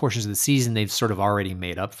portions of the season, they've sort of already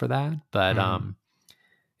made up for that, but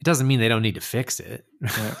it doesn't mean they don't need to fix it,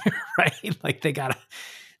 right? Like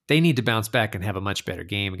they they need to bounce back and have a much better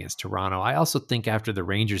game against Toronto. I also think after the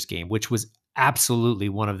Rangers game, which was absolutely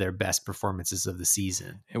one of their best performances of the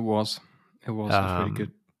season. It was. It was really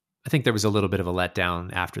good. I think there was a little bit of a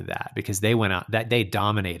letdown after that because they went out that they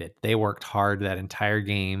dominated. They worked hard that entire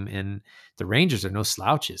game, and the Rangers are no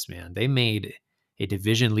slouches, man. They made a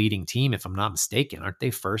division leading team, if I'm not mistaken. Aren't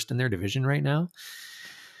they first in their division right now?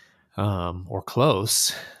 Or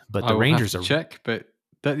close, but the Rangers are check, but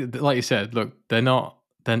like you said, look, they're not.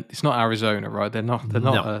 Then it's not Arizona, right? They're not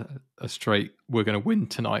a straight. We're going to win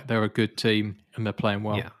tonight. They're a good team and they're playing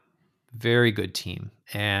well. Yeah, very good team,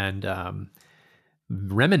 and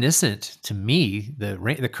reminiscent to me. The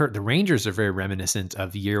Rangers are very reminiscent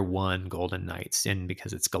of Year One Golden Knights, and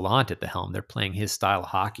because it's Gallant at the helm, they're playing his style of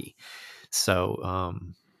hockey. So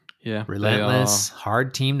relentless,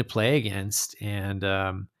 hard team to play against, and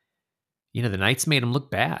the Knights made them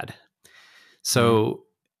look bad. So.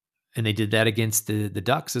 And they did that against the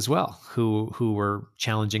Ducks as well, who were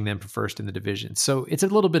challenging them for first in the division. So it's a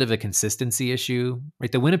little bit of a consistency issue, right?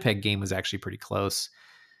 The Winnipeg game was actually pretty close.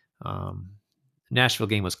 Nashville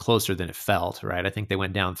game was closer than it felt, right? I think they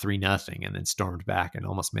went down 3-0 and then stormed back and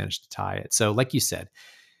almost managed to tie it. So like you said,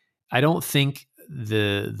 I don't think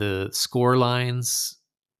the score lines,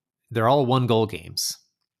 they're all 1-goal games.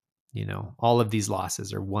 All of these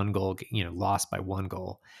losses are 1 goal, lost by 1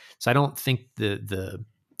 goal. So I don't think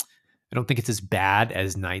I don't think it's as bad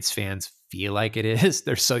as Knights fans feel like it is.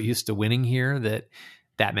 They're so used to winning here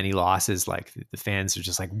that many losses, like the fans are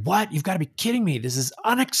just like, what? You've got to be kidding me. This is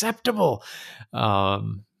unacceptable.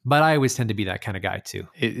 But I always tend to be that kind of guy too.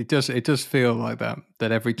 It does feel like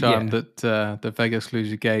that every time that the Vegas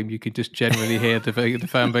lose a game, you can just generally hear the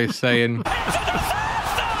fan base saying,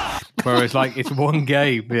 whereas like it's 1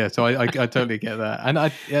 game. Yeah. So I totally get that. And I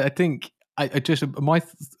think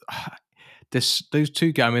those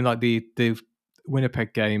 2 games, I mean, like the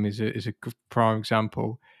Winnipeg game is a prime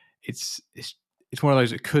example. It's one of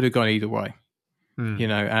those that could have gone either way,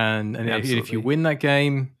 and if you win that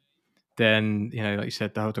game, then like you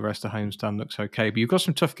said, the rest of the homestand looks okay. But you've got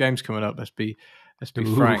some tough games coming up. Let's be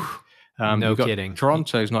frank. No kidding.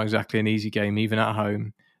 Toronto's not exactly an easy game, even at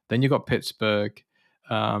home. Then you've got Pittsburgh,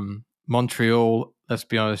 Montreal. Let's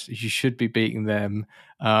be honest, you should be beating them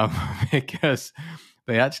because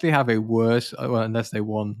they actually have a worse, unless they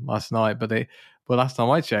won last night, but last time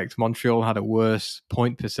I checked, Montreal had a worse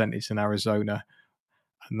point percentage than Arizona,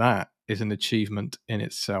 and that is an achievement in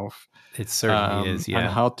itself. It certainly is, yeah. And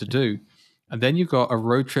hard to do. And then you've got a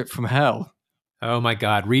road trip from hell. Oh my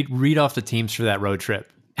God. Read off the teams for that road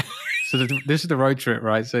trip. So this is the road trip,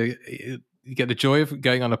 right? So you get the joy of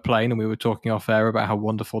going on a plane, and we were talking off air about how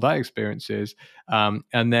wonderful that experience is.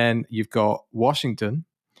 And then you've got Washington,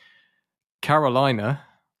 Carolina,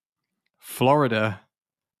 Florida,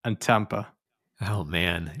 and Tampa. Oh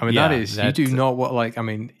man. I mean, you do not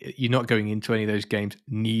you're not going into any of those games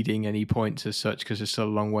needing any points as such, because there's still a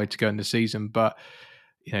long way to go in the season. But,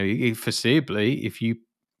 foreseeably, if you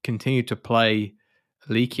continue to play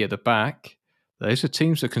leaky at the back, those are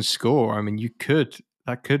teams that can score. I mean,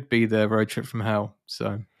 that could be the road trip from hell.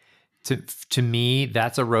 So to me,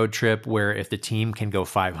 that's a road trip where if the team can go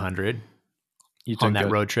 500 on that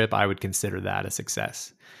road trip, I would consider that a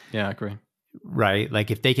success. Yeah, I agree. Right.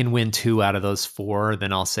 Like if they can win 2 out of those 4,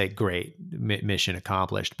 then I'll say great, mission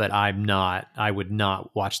accomplished. But I would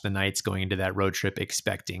not watch the Knights going into that road trip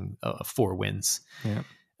expecting 4 wins. Yeah.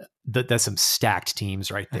 That's some stacked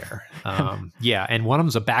teams right there. And one of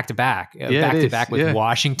them's a back-to-back with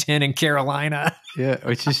Washington and Carolina. Yeah,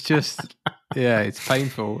 which is just, it's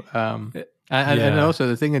painful. And also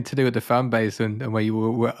the thing to do with the fan base and where you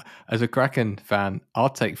were, as a Kraken fan, I'll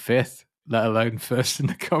take 5th, let alone first in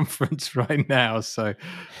the conference right now. So,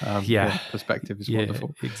 perspective is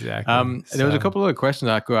wonderful. Exactly. There was a couple of other questions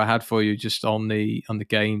I had for you just on the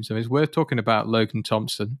games. I mean, it's worth talking about Logan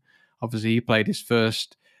Thompson. Obviously, he played his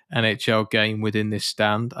first NHL game within this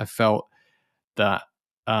stand. I felt that,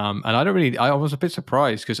 and I was a bit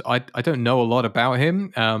surprised because I don't know a lot about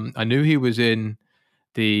him. I knew he was in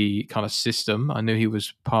the kind of system. I knew he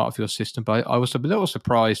was part of your system, but I was a little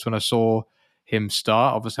surprised when I saw him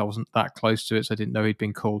start. Obviously, I wasn't that close to it, so I didn't know he'd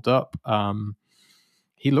been called up.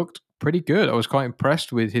 He looked pretty good. I was quite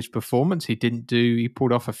impressed with his performance. He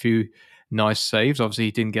pulled off a few nice saves. Obviously,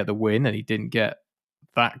 he didn't get the win, and he didn't get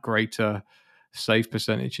that greater save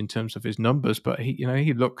percentage in terms of his numbers, but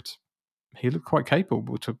he looked quite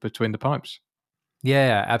capable between the pipes.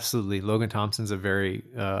 Yeah, absolutely. Logan Thompson's a very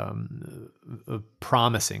very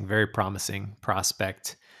promising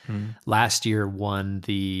prospect. Last year won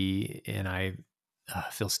and I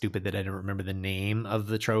feel stupid that I don't remember the name of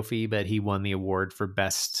the trophy, but he won the award for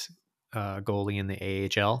best goalie in the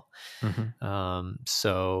AHL. Mm-hmm.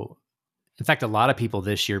 So, in fact, a lot of people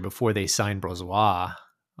this year, before they signed Brossois,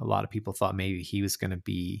 a lot of people thought maybe he was going to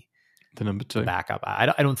be The number the 2. backup. I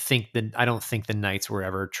don't think the Knights were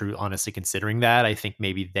ever honestly considering that. I think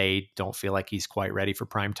maybe they don't feel like he's quite ready for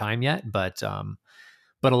prime time yet. But a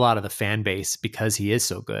lot of the fan base, because he is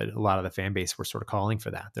so good, a lot of the fan base were sort of calling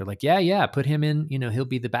for that. They're like, yeah, put him in. He'll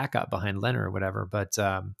be the backup behind Leonard or whatever. But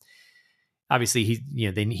obviously,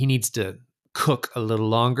 he needs to cook a little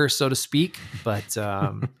longer, so to speak. But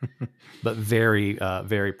very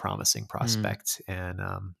very promising prospect, and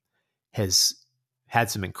has had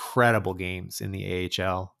some incredible games in the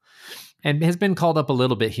AHL, and has been called up a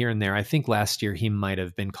little bit here and there. I think last year he might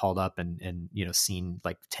have been called up and seen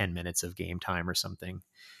like 10 minutes of game time or something.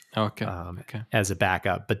 Okay. As a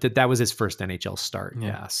backup, but that was his first NHL start.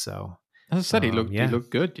 Yeah. So as I said, he looked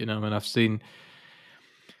good. I mean, I've seen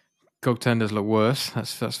goaltenders look worse.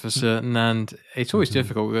 That's for certain, and it's always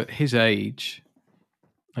difficult at his age.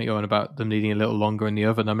 Like you're on about them needing a little longer in the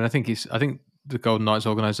oven. I mean, I think the Golden Knights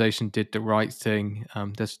organization did the right thing.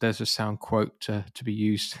 There's a sound quote to be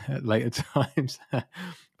used at later times, but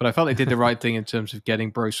I felt they did the right thing in terms of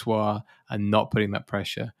getting Brossois and not putting that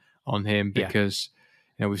pressure on him, because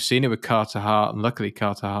we've seen it with Carter Hart, and luckily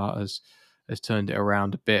Carter Hart has turned it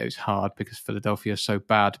around a bit. It's hard because Philadelphia is so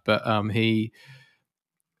bad, but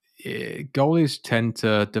goalies tend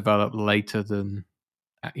to develop later than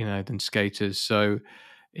skaters, so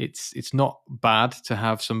it's not bad to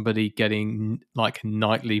have somebody getting like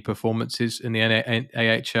nightly performances in the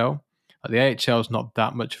AHL. Like the AHL is not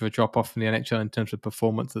that much of a drop off from the NHL in terms of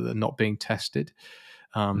performance, that they're not being tested.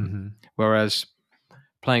 Whereas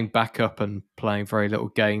playing backup and playing very little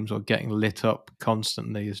games or getting lit up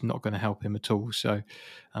constantly is not going to help him at all. So,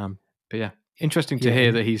 but yeah, interesting to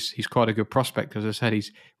hear that he's quite a good prospect. As I said,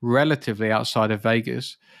 he's relatively outside of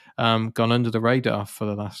Vegas, gone under the radar for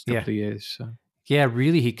the last couple of years. So. Yeah,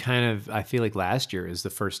 really, he kind of, I feel like last year is the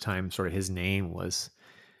first time sort of his name was,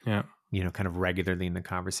 kind of regularly in the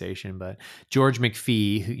conversation. But George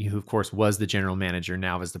McPhee, who of course was the general manager,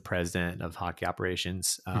 now is the president of hockey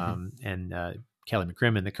operations, and Kelly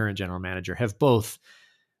McCrimmon, the current general manager, have both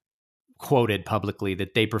quoted publicly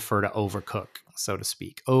that they prefer to overcook, so to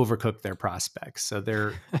speak, overcook their prospects. So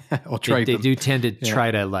they do tend to try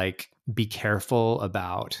to like be careful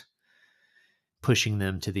about pushing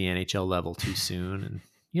them to the NHL level too soon.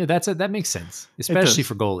 And that makes sense, especially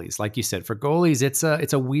for goalies. Like you said, for goalies, it's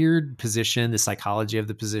a weird position, the psychology of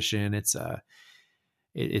the position. It's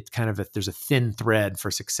kind of there's a thin thread for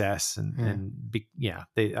success,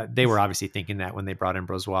 they were obviously thinking that when they brought in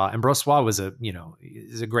Brossois, and Brossois was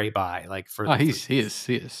is a great buy. Like he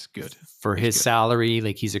is good for his salary.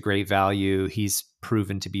 Like he's a great value. He's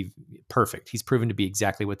proven to be perfect. He's proven to be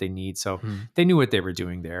exactly what they need. So they knew what they were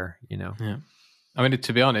doing there. Yeah. I mean,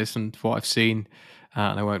 to be honest, and what I've seen,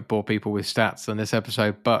 and I won't bore people with stats on this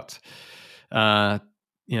episode, but out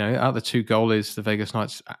of the 2 goalies, the Vegas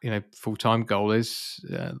Knights, full-time goalies,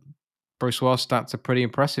 Brossois' stats are pretty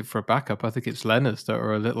impressive for a backup. I think it's Leonard's that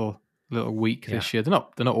are a little weak this year. They're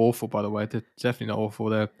not awful, by the way. They're definitely not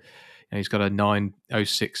awful. He's got a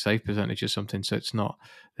 9.06 save percentage or something, so it's not.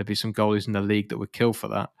 There'd be some goalies in the league that would kill for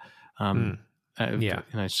that.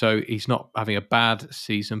 So he's not having a bad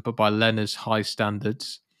season, but by Leonard's high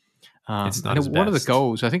standards, it's not his best. One of the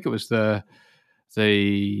goals, I think it was the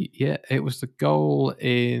goal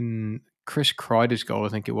in Chris Kreider's goal. I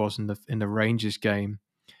think it was in the Rangers game.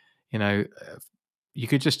 You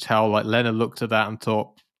could just tell like Leonard looked at that and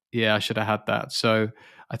thought, "Yeah, I should have had that." So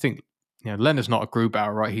I think Leonard's not a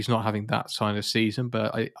Grubauer, right? He's not having that kind of season,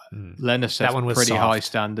 but Leonard sets pretty high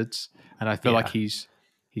standards, and I feel like he's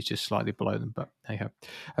just slightly below them, but hey ho.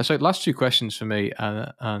 So last 2 questions for me,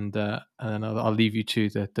 and then I'll leave you to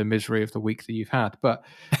the misery of the week that you've had. But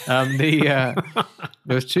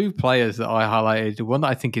there's 2 players that I highlighted. One that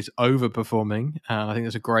I think is overperforming, and I think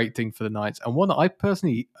that's a great thing for the Knights, and one that I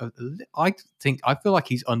personally, I feel like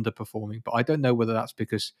he's underperforming, but I don't know whether that's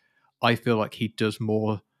because I feel like he does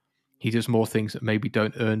more things that maybe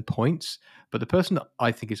don't earn points. But the person that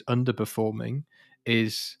I think is underperforming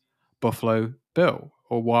is Buffalo Bill,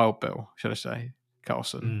 or Wild Bill, should I say,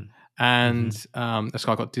 Carlson. And that's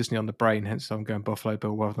why I got Disney on the brain, hence I'm going Buffalo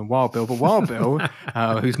Bill rather than Wild Bill. But Wild Bill,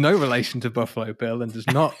 who's no relation to Buffalo Bill and does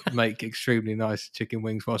not make extremely nice chicken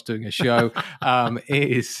wings whilst doing a show,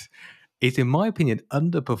 is in my opinion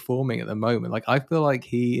underperforming at the moment. Like I feel like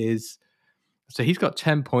he is. So he's got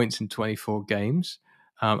 10 points in 24 games,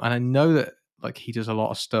 and I know that like he does a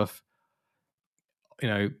lot of stuff,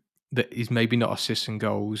 that is maybe not assists and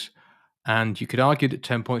goals. And you could argue that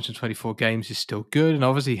 10 points in 24 games is still good. And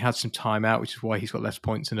obviously, he had some time out, which is why he's got less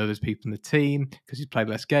points than other people in the team because he's played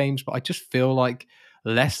less games. But I just feel like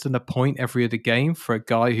less than a point every other game for a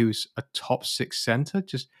guy who's a top 6 center,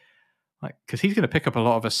 just like because he's going to pick up a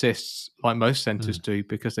lot of assists like most centers do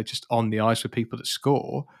because they're just on the ice with people that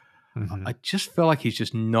score. Mm-hmm. I just feel like he's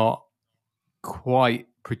just not quite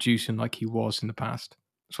producing like he was in the past.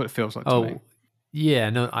 That's what it feels like to me. Yeah,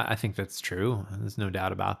 no, I think that's true. There's no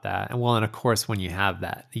doubt about that. And of course, when you have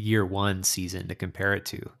that year one season to compare it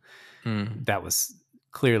to, that was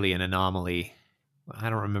clearly an anomaly. I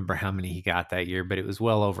don't remember how many he got that year, but it was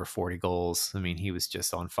well over 40 goals. I mean, he was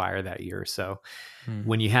just on fire that year. So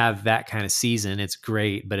when you have that kind of season, it's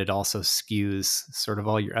great, but it also skews sort of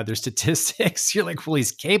all your other statistics. You're like, well,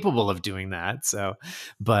 he's capable of doing that. So,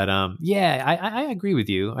 but yeah, I agree with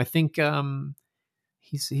you. I think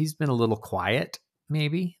he's been a little quiet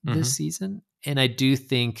maybe this season, and I do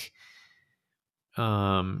think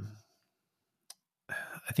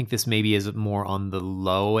I think this maybe is more on the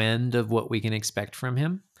low end of what we can expect from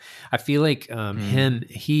him. I feel like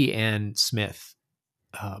he and Smith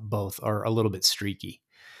both are a little bit streaky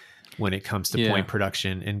when it comes to point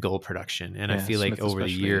production and goal production. And I feel like Smith over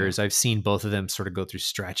the years, I've seen both of them sort of go through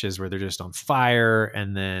stretches where they're just on fire,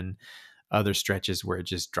 and then other stretches where it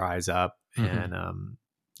just dries up. And,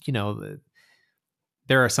 you know,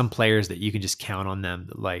 there are some players that you can just count on them.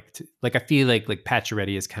 Like I feel like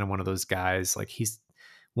Pacioretty is kind of one of those guys. Like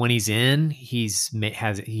when he's in, he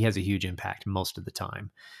has a huge impact most of the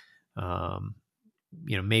time.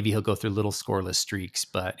 You know, maybe he'll go through little scoreless streaks,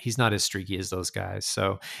 but he's not as streaky as those guys.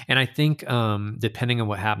 So, and I think depending on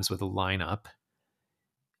what happens with the lineup,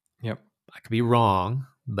 I could be wrong,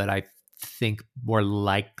 but I think more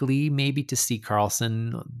likely maybe to see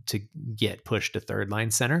Carlson to get pushed to third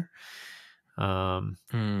line center.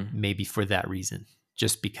 Maybe for that reason,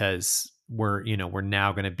 just because we're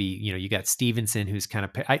now going to be, you got Stevenson, who's kind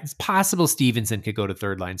of, it's possible Stevenson could go to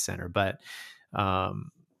third line center, but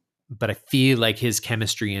I feel like his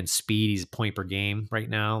chemistry and speed, he's point per game right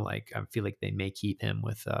now. Like, I feel like they may keep him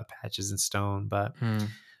with Patches and Stone, but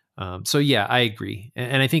so yeah, I agree.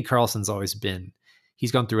 And I think Carlson's always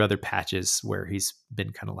he's gone through other patches where he's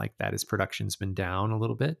been kind of like that. His production's been down a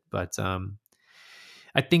little bit, but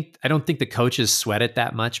I don't think the coaches sweat it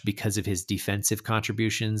that much because of his defensive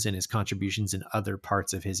contributions and his contributions in other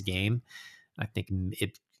parts of his game. I think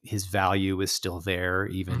his value is still there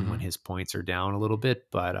even when his points are down a little bit.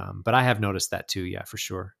 But I have noticed that too. Yeah, for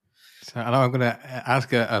sure. So I'm going to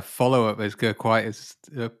ask a follow-up. It's quite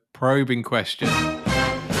a probing question. Right?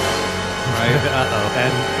 Uh-oh.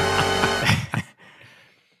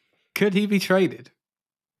 Could he be traded?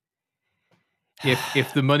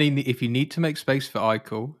 If the money, if you need to make space for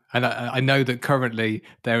Eichel, and I know that currently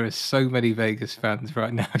there are so many Vegas fans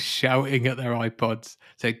right now shouting at their iPods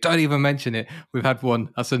saying, "Don't even mention it. We've had one.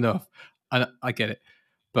 That's enough." And I get it,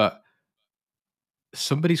 but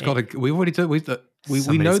somebody's got to. We already do. We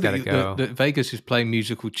know that Vegas is playing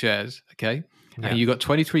musical chairs. Okay, and you got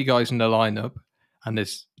 23 guys in the lineup, and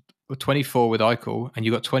there's 24 with Eichel, and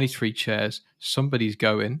you got 23 chairs. Somebody's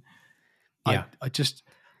going. Yeah,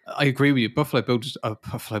 I agree with you. Buffalo Bills.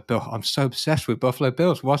 Buffalo Bill. I'm so obsessed with Buffalo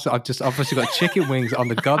Bills. I've just obviously got chicken wings on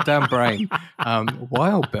the goddamn brain.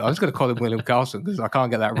 Wild Bill. I was going to call him William Carlson because I can't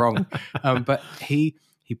get that wrong. But he's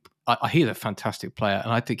a fantastic player,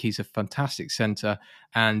 and I think he's a fantastic center.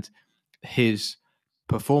 And his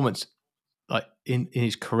performance, like in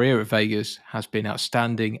his career at Vegas, has been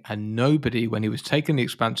outstanding. And nobody, when he was taking the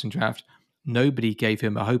expansion draft, nobody gave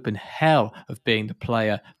him a hope in hell of being the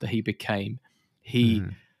player that he became. He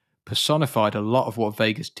personified a lot of what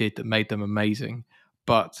Vegas did that made them amazing,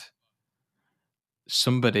 but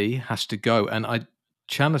somebody has to go. And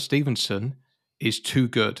Chandler Stevenson is too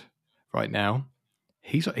good right now.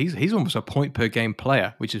 He's almost a point per game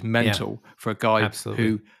player, which is mental for a guy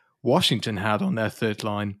who Washington had on their third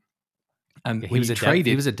line. And he was a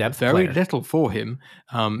depth very player. Little for him.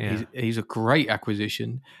 He's a great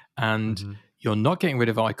acquisition, and you're not getting rid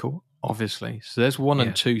of Eichel, obviously. So there's 1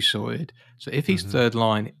 and 2 sorted. So if he's third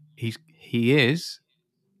line, he is,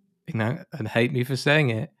 and hate me for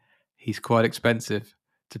saying it, he's quite expensive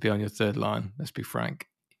to be on your third line. Let's be frank.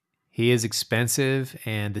 He is expensive,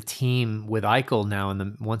 and the team with Eichel now,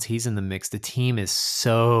 once he's in the mix, the team is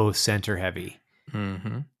so center heavy,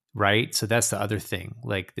 right? So that's the other thing.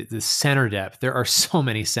 Like the center depth, there are so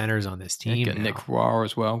many centers on this team. You got Nick Roy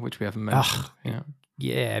as well, which we haven't mentioned.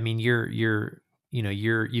 Yeah, I mean,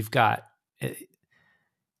 you've got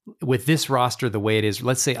with this roster the way it is,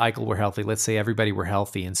 let's say Eichel were healthy, let's say everybody were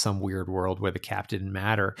healthy in some weird world where the cap didn't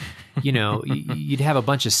matter, you'd have a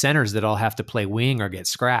bunch of centers that all have to play wing or get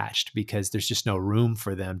scratched because there's just no room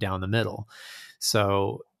for them down the middle.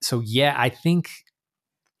 So yeah, I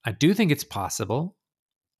do think it's possible.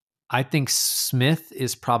 I think Smith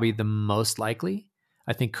is probably the most likely.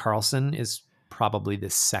 I think Carlson is probably the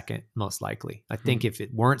second most likely. I think if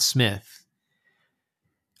it weren't Smith,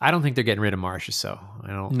 I don't think they're getting rid of Marchessault. I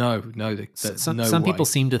don't. No. Some people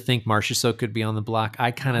seem to think Marchessault could be on the block. I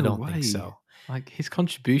kind of don't think so. Like his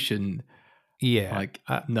contribution. Yeah. Like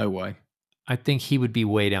no way. I think he would be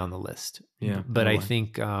way down the list. Yeah. But I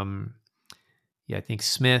think, I think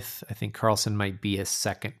Smith, I think Carlson might be a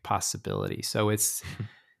second possibility. So it's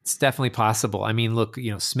definitely possible. I mean, look,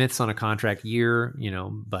 Smith's on a contract year,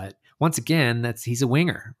 but once again, he's a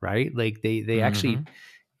winger, right? Like they actually,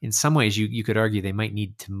 in some ways, you could argue it might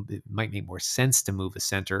make more sense to move a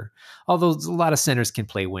center. Although a lot of centers can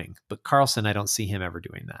play wing, but Carlson, I don't see him ever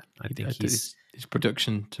doing that. I think his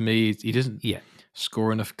production to me, he doesn't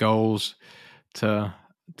score enough goals to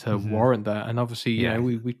warrant that. And obviously,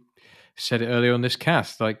 we said it earlier on this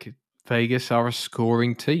cast, like Vegas are a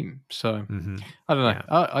scoring team. So I don't know.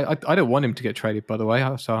 Yeah. I don't want him to get traded, by the way.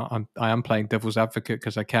 So I am playing devil's advocate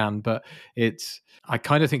because I can, but I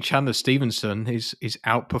kind of think Chandler Stevenson is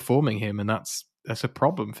outperforming him, and that's a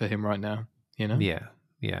problem for him right now. Yeah.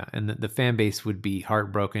 And the fan base would be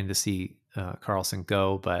heartbroken to see Carlson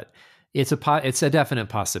go, but it's a definite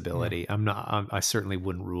possibility. Yeah. I certainly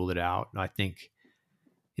wouldn't rule it out. I think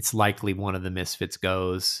it's likely one of the misfits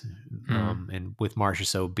goes, and with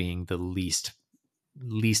Marchessault being the least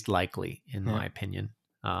likely, in my opinion,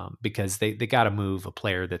 because they got to move a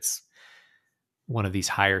player that's one of these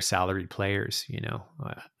higher salaried players,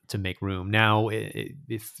 to make room. Now,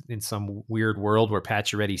 if in some weird world where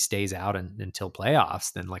Pacioretty stays out until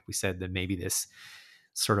playoffs, then like we said, then maybe this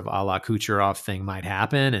sort of a la Kucherov thing might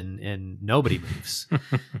happen and nobody moves.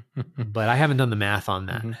 But I haven't done the math on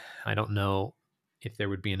that. I don't know if there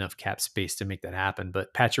would be enough cap space to make that happen.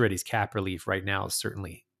 But Pacioretty's cap relief right now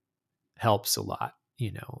certainly helps a lot,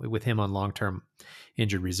 with him on long-term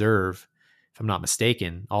injured reserve. If I'm not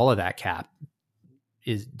mistaken, all of that cap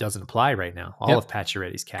doesn't apply right now. All of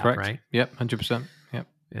Pacioretty's cap, correct. Right? Yep, 100%. Yep.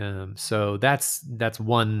 So that's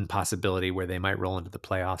one possibility where they might roll into the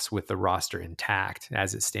playoffs with the roster intact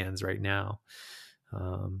as it stands right now.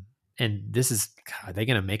 And this is, are they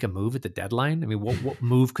going to make a move at the deadline? I mean, what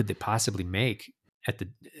move could they possibly make at the,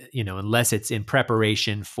 unless it's in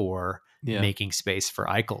preparation for making space for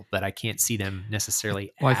Eichel? But I can't see them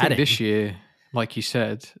necessarily adding. I think this year, like you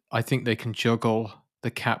said, I think they can juggle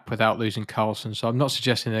the cap without losing Carlson. So I'm not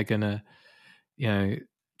suggesting they're going to,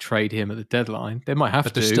 trade him at the deadline. They might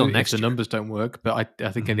have to still if the numbers don't work. But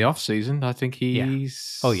I think in the off season, I think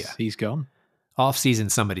he's gone. Off season,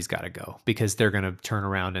 somebody's got to go because they're going to turn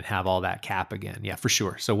around and have all that cap again. Yeah, for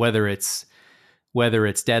sure. So whether it's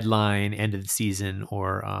deadline, end of the season,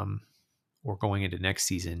 or going into next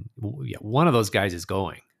season, one of those guys is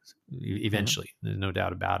going eventually. There's no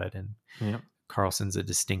doubt about it. And Carlson's a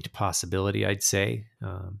distinct possibility, I'd say.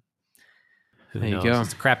 There you go.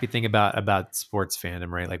 It's a crappy thing about sports fandom,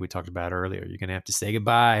 right? Like we talked about earlier, you're going to have to say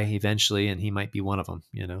goodbye eventually, and he might be one of them.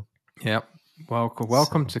 Yep.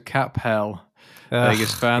 Welcome to Cap Hell,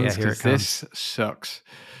 Vegas fans, because this sucks.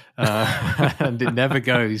 And it never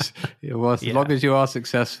goes. As long as you are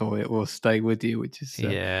successful, it will stay with you, which is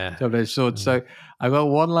double-edged sword. So I got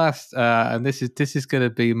one last, and this is going to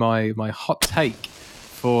be my hot take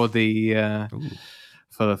for the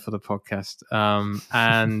for the podcast,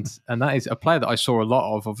 and that is a player that I saw a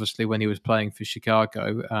lot of, obviously, when he was playing for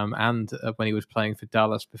Chicago, and when he was playing for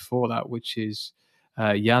Dallas before that, which is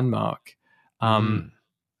Janmark.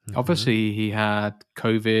 Obviously, he had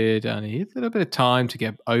COVID, and he had a little bit of time to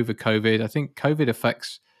get over COVID. I think COVID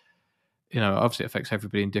affects, obviously it affects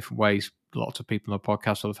everybody in different ways. Lots of people on the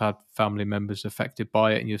podcast will have had family members affected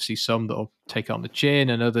by it, and you'll see some that will take it on the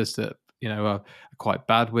chin, and others that are quite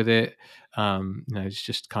bad with it. It's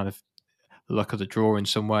just kind of the luck of the draw in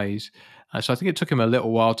some ways. So I think it took him a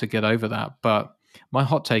little while to get over that. But my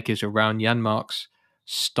hot take is around Janmark's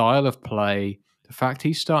style of play, the fact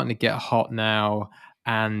he's starting to get hot now,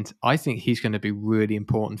 and I think he's going to be really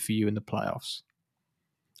important for you in the playoffs.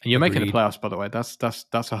 And you're making the playoffs, by the way. That's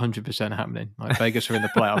 100% happening. Like Vegas are in the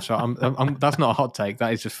playoffs. So I'm that's not a hot take.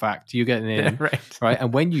 That is just fact. You're getting in, right?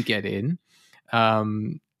 And when you get in,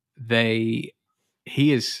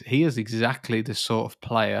 he is exactly the sort of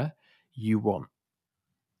player you want.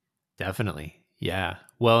 Definitely, yeah.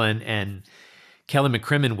 Well, and Kelly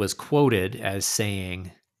McCrimmon was quoted as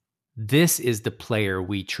saying, "This is the player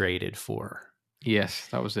we traded for." Yes,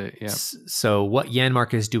 that was it. Yeah. So what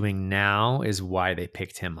Janmark is doing now is why they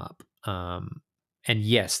picked him up. And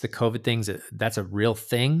yes, the COVID things, that's a real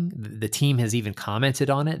thing. The team has even commented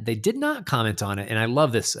on it. They did not comment on it. And I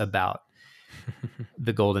love this about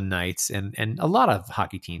the Golden Knights, and a lot of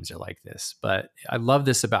hockey teams are like this, but I love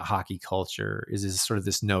this about hockey culture is sort of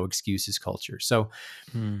this no excuses culture. So,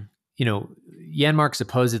 Janmark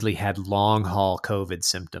supposedly had long haul COVID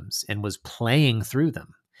symptoms and was playing through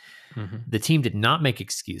them. The team did not make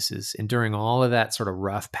excuses. And during all of that sort of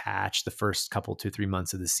rough patch, the first couple, 2-3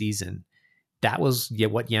 months of the season, that was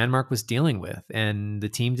what Janmark was dealing with. And the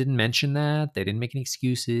team didn't mention that. They didn't make any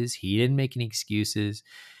excuses. He didn't make any excuses.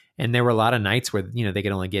 And there were a lot of nights where, they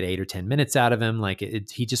could only get 8 or 10 minutes out of him. Like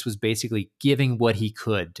he just was basically giving what he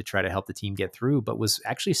could to try to help the team get through, but was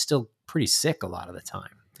actually still pretty sick a lot of the time.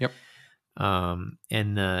 Yep.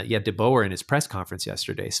 De Boer in his press conference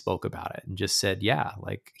yesterday spoke about it and just said,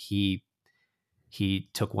 like he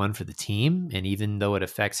took one for the team. And even though it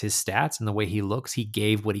affects his stats and the way he looks, he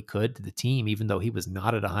gave what he could to the team, even though he was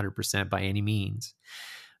not at 100% by any means.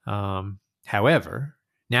 However,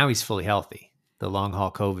 now he's fully healthy. The long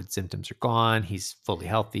haul COVID symptoms are gone. He's fully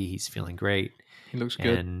healthy. He's feeling great. He looks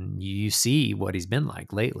good. And you see what he's been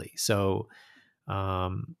like lately. So,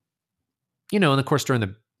 and of course, during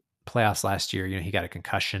the playoffs last year, he got a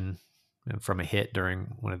concussion from a hit during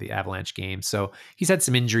one of the Avalanche games. So he's had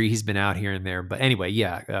some injury. He's been out here and there. But anyway,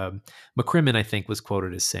 McCrimmon, I think, was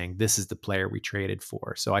quoted as saying, this is the player we traded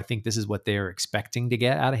for. So I think this is what they're expecting to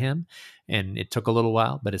get out of him. And it took a little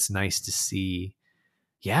while, but it's nice to see.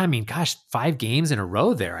 Yeah, I mean, gosh, 5 games in a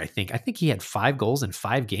row there, I think. I think he had 5 goals in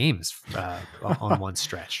 5 games on one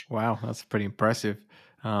stretch. Wow, that's pretty impressive.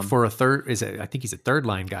 For a third, I think he's a third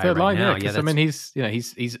line guy right now. Yeah, I mean, he's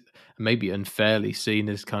maybe unfairly seen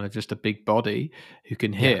as kind of just a big body who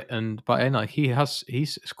can hit, but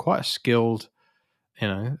he's quite a skilled,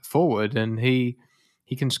 forward, and he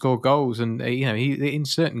can score goals, and he in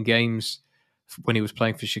certain games when he was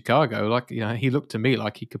playing for Chicago, like he looked to me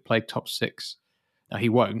like he could play top 6. Now, he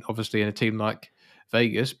won't, obviously, in a team like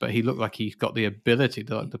Vegas, but he looked like he's got the ability,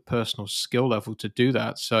 the personal skill level to do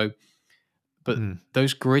that. So, but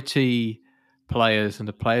those gritty players and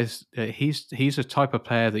the players, he's a type of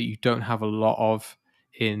player that you don't have a lot of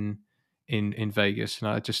in Vegas.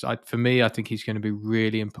 And for me, I think he's going to be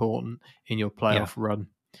really important in your playoff run.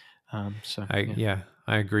 I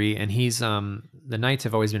agree. And he's the Knights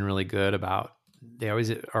have always been really good about. They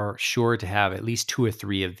always are sure to have at least 2 or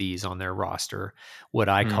 3 of these on their roster. What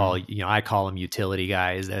I call, I call them utility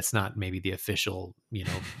guys. That's not maybe the official,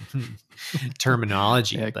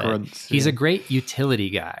 terminology, but grunts, he's a great utility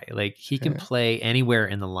guy. Like he can play anywhere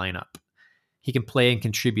in the lineup. He can play and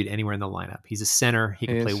contribute anywhere in the lineup. He's a center. He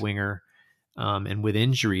can play winger. And with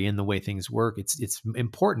injury and the way things work, it's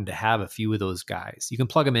important to have a few of those guys. You can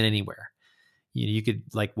plug them in anywhere. You could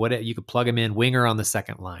you could plug him in winger on the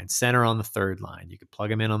second line, center on the third line. You could plug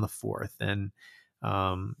him in on the fourth, and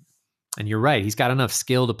you're right. He's got enough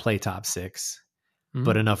skill to play top 6,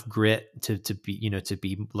 but enough grit to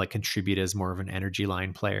be like contribute as more of an energy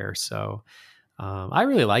line player. So I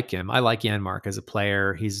really like him. I like Janmark as a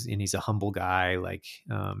player. He's a humble guy. Like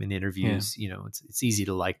in interviews, it's easy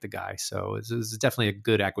to like the guy. So it's definitely a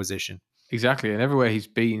good acquisition. Exactly, and everywhere he's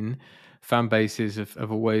been, fan bases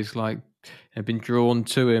have always been drawn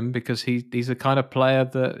to him because he's the kind of player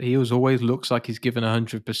that he always looks like he's given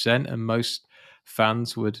 100%, and most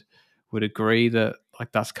fans would agree that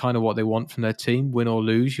that's kind of what they want from their team. Win or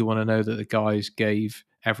lose, you want to know that the guys gave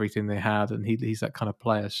everything they had, and he's that kind of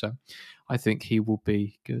player. So I think he will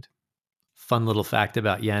be good. Fun little fact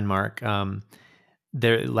about Janmark.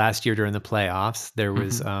 There last year during the playoffs, there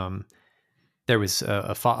was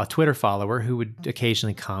a Twitter follower who would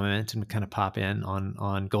occasionally comment and kind of pop in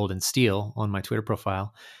on Golden Steel on my Twitter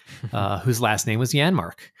profile, whose last name was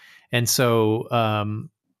Janmark. And so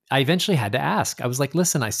I eventually had to ask. I was like,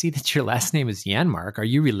 listen, I see that your last name is Janmark. Are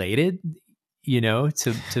you related, to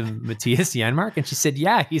Matthias Janmark? And she said,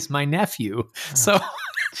 yeah, he's my nephew. So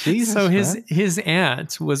Jesus, his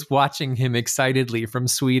aunt was watching him excitedly from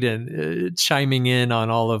Sweden, chiming in on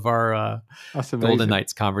all of our Golden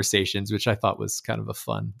Knights conversations, which I thought was kind of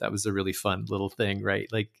that was a really fun little thing, right?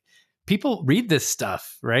 Like people read this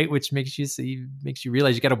stuff, right? Which makes you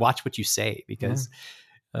realize you got to watch what you say because,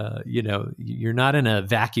 you're not in a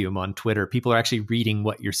vacuum on Twitter. People are actually reading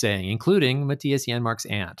what you're saying, including Matthias Janmark's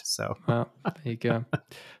aunt. So there you go.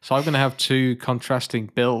 So I'm going to have 2 contrasting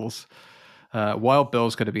bills. Wild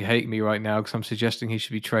Bill's going to be hating me right now because I'm suggesting he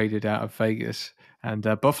should be traded out of Vegas. And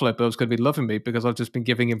Buffalo Bill's going to be loving me because I've just been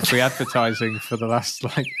giving him free advertising for the last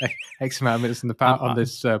like X amount of minutes on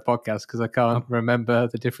this podcast because I can't remember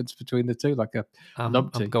the difference between the two. Like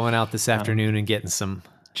I'm going out this afternoon and getting some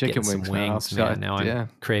chicken wings. Man. Now I'm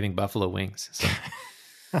craving buffalo wings.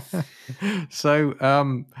 So,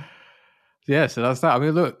 so that's that. I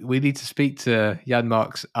mean, look, we need to speak to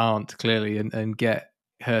Jan-Mark's aunt clearly and get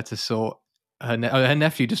her to sort. Her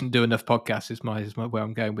nephew doesn't do enough podcasts. Is my where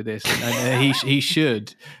I'm going with this, and he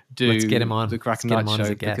should do. Let's get him on the Kraken Night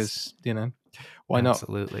Show because why not?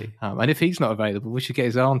 Absolutely. And if he's not available, we should get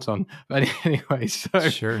his aunt on. But anyway, so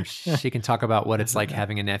sure, she can talk about what it's like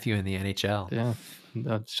having a nephew in the NHL. Yeah,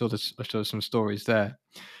 I'm sure there's some stories there.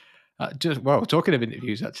 Talking of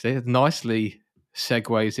interviews, actually, it nicely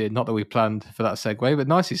segues in. Not that we planned for that segue, but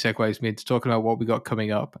nicely segues me into talking about what we got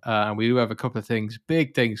coming up. And we do have a couple of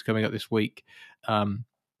big things coming up this week.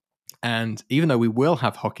 And even though we will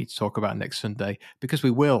have hockey to talk about next Sunday, because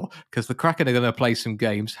the Kraken are going to play some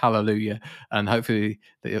games, hallelujah, and hopefully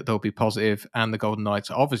they'll be positive. And the Golden Knights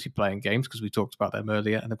are obviously playing games because we talked about them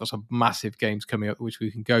earlier, and they've got some massive games coming up which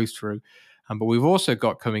we can go through. But we've also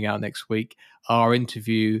got coming out next week our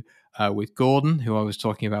interview with Gordon, who I was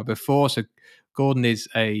talking about before. So Gordon is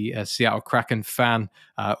a Seattle Kraken fan,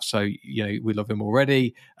 so we love him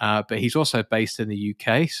already. But he's also based in the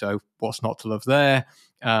UK, so what's not to love there?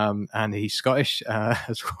 And he's Scottish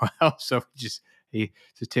as well, so he's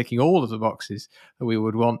ticking all of the boxes that we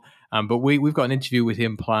would want. But we've got an interview with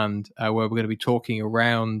him planned where we're going to be talking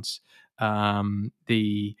around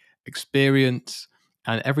the experience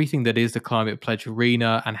and everything that is the Climate Pledge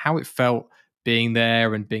Arena and how it felt being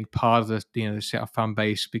there and being part of the Seattle fan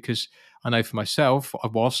base. Because I know for myself,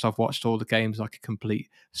 I've watched all the games like a complete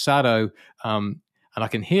sado, and I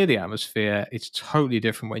can hear the atmosphere. It's totally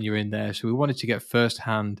different when you're in there. So we wanted to get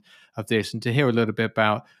firsthand of this and to hear a little bit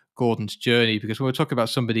about Gordon's journey, because when we're talking about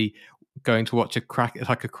somebody going to watch a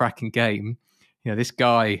Kraken game, this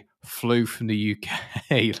guy flew from the UK.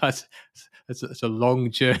 That's a long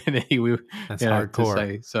journey. That's hardcore.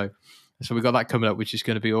 To say. So we got that coming up, which is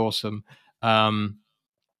going to be awesome. And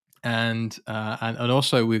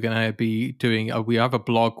also we're going to be doing. We have a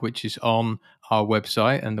blog which is on our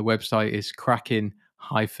website, and the website is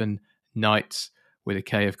kraken-nights with a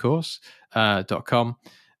K, of course, .com.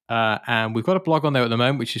 And we've got a blog on there at the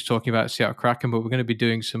moment which is talking about Seattle Kraken, but we're going to be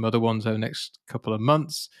doing some other ones over the next couple of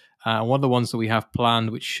months. One of the ones that we have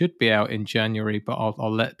planned, which should be out in January, but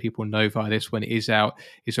I'll let people know via this when it is out,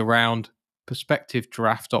 is around prospective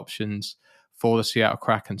draft options for the Seattle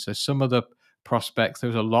Kraken. So some of the prospects,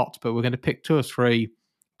 there's a lot, but we're going to pick 2 or 3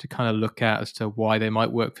 to kind of look at as to why they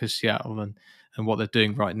might work for Seattle and what they're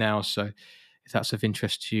doing right now. So if that's of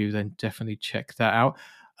interest to you, then definitely check that out.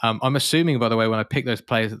 I'm assuming, by the way, when I pick those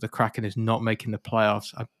players that the Kraken is not making the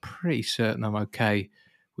playoffs. I'm pretty certain I'm okay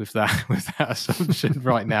with that assumption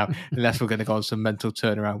right now, unless we're going to go on some mental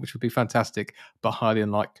turnaround, which would be fantastic, but highly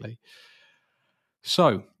unlikely.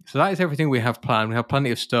 So that is everything we have planned. We have plenty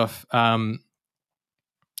of stuff.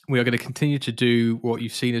 We are going to continue to do what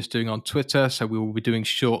you've seen us doing on Twitter. So we will be doing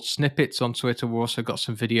short snippets on Twitter. We've also got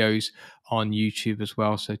some videos on YouTube as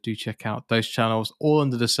well. So do check out those channels, all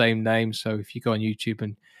under the same name. So if you go on YouTube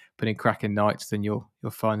and put in Kraken Nights, then you'll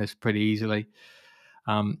find this pretty easily.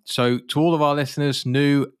 So to all of our listeners,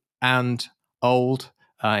 new and old,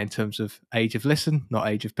 in terms of age of listen, not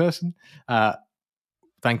age of person,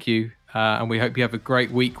 thank you. And we hope you have a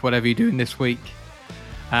great week, whatever you're doing this week.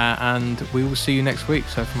 And we will see you next week.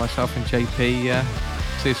 So for myself and JP,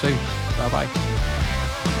 see you soon. Bye-bye.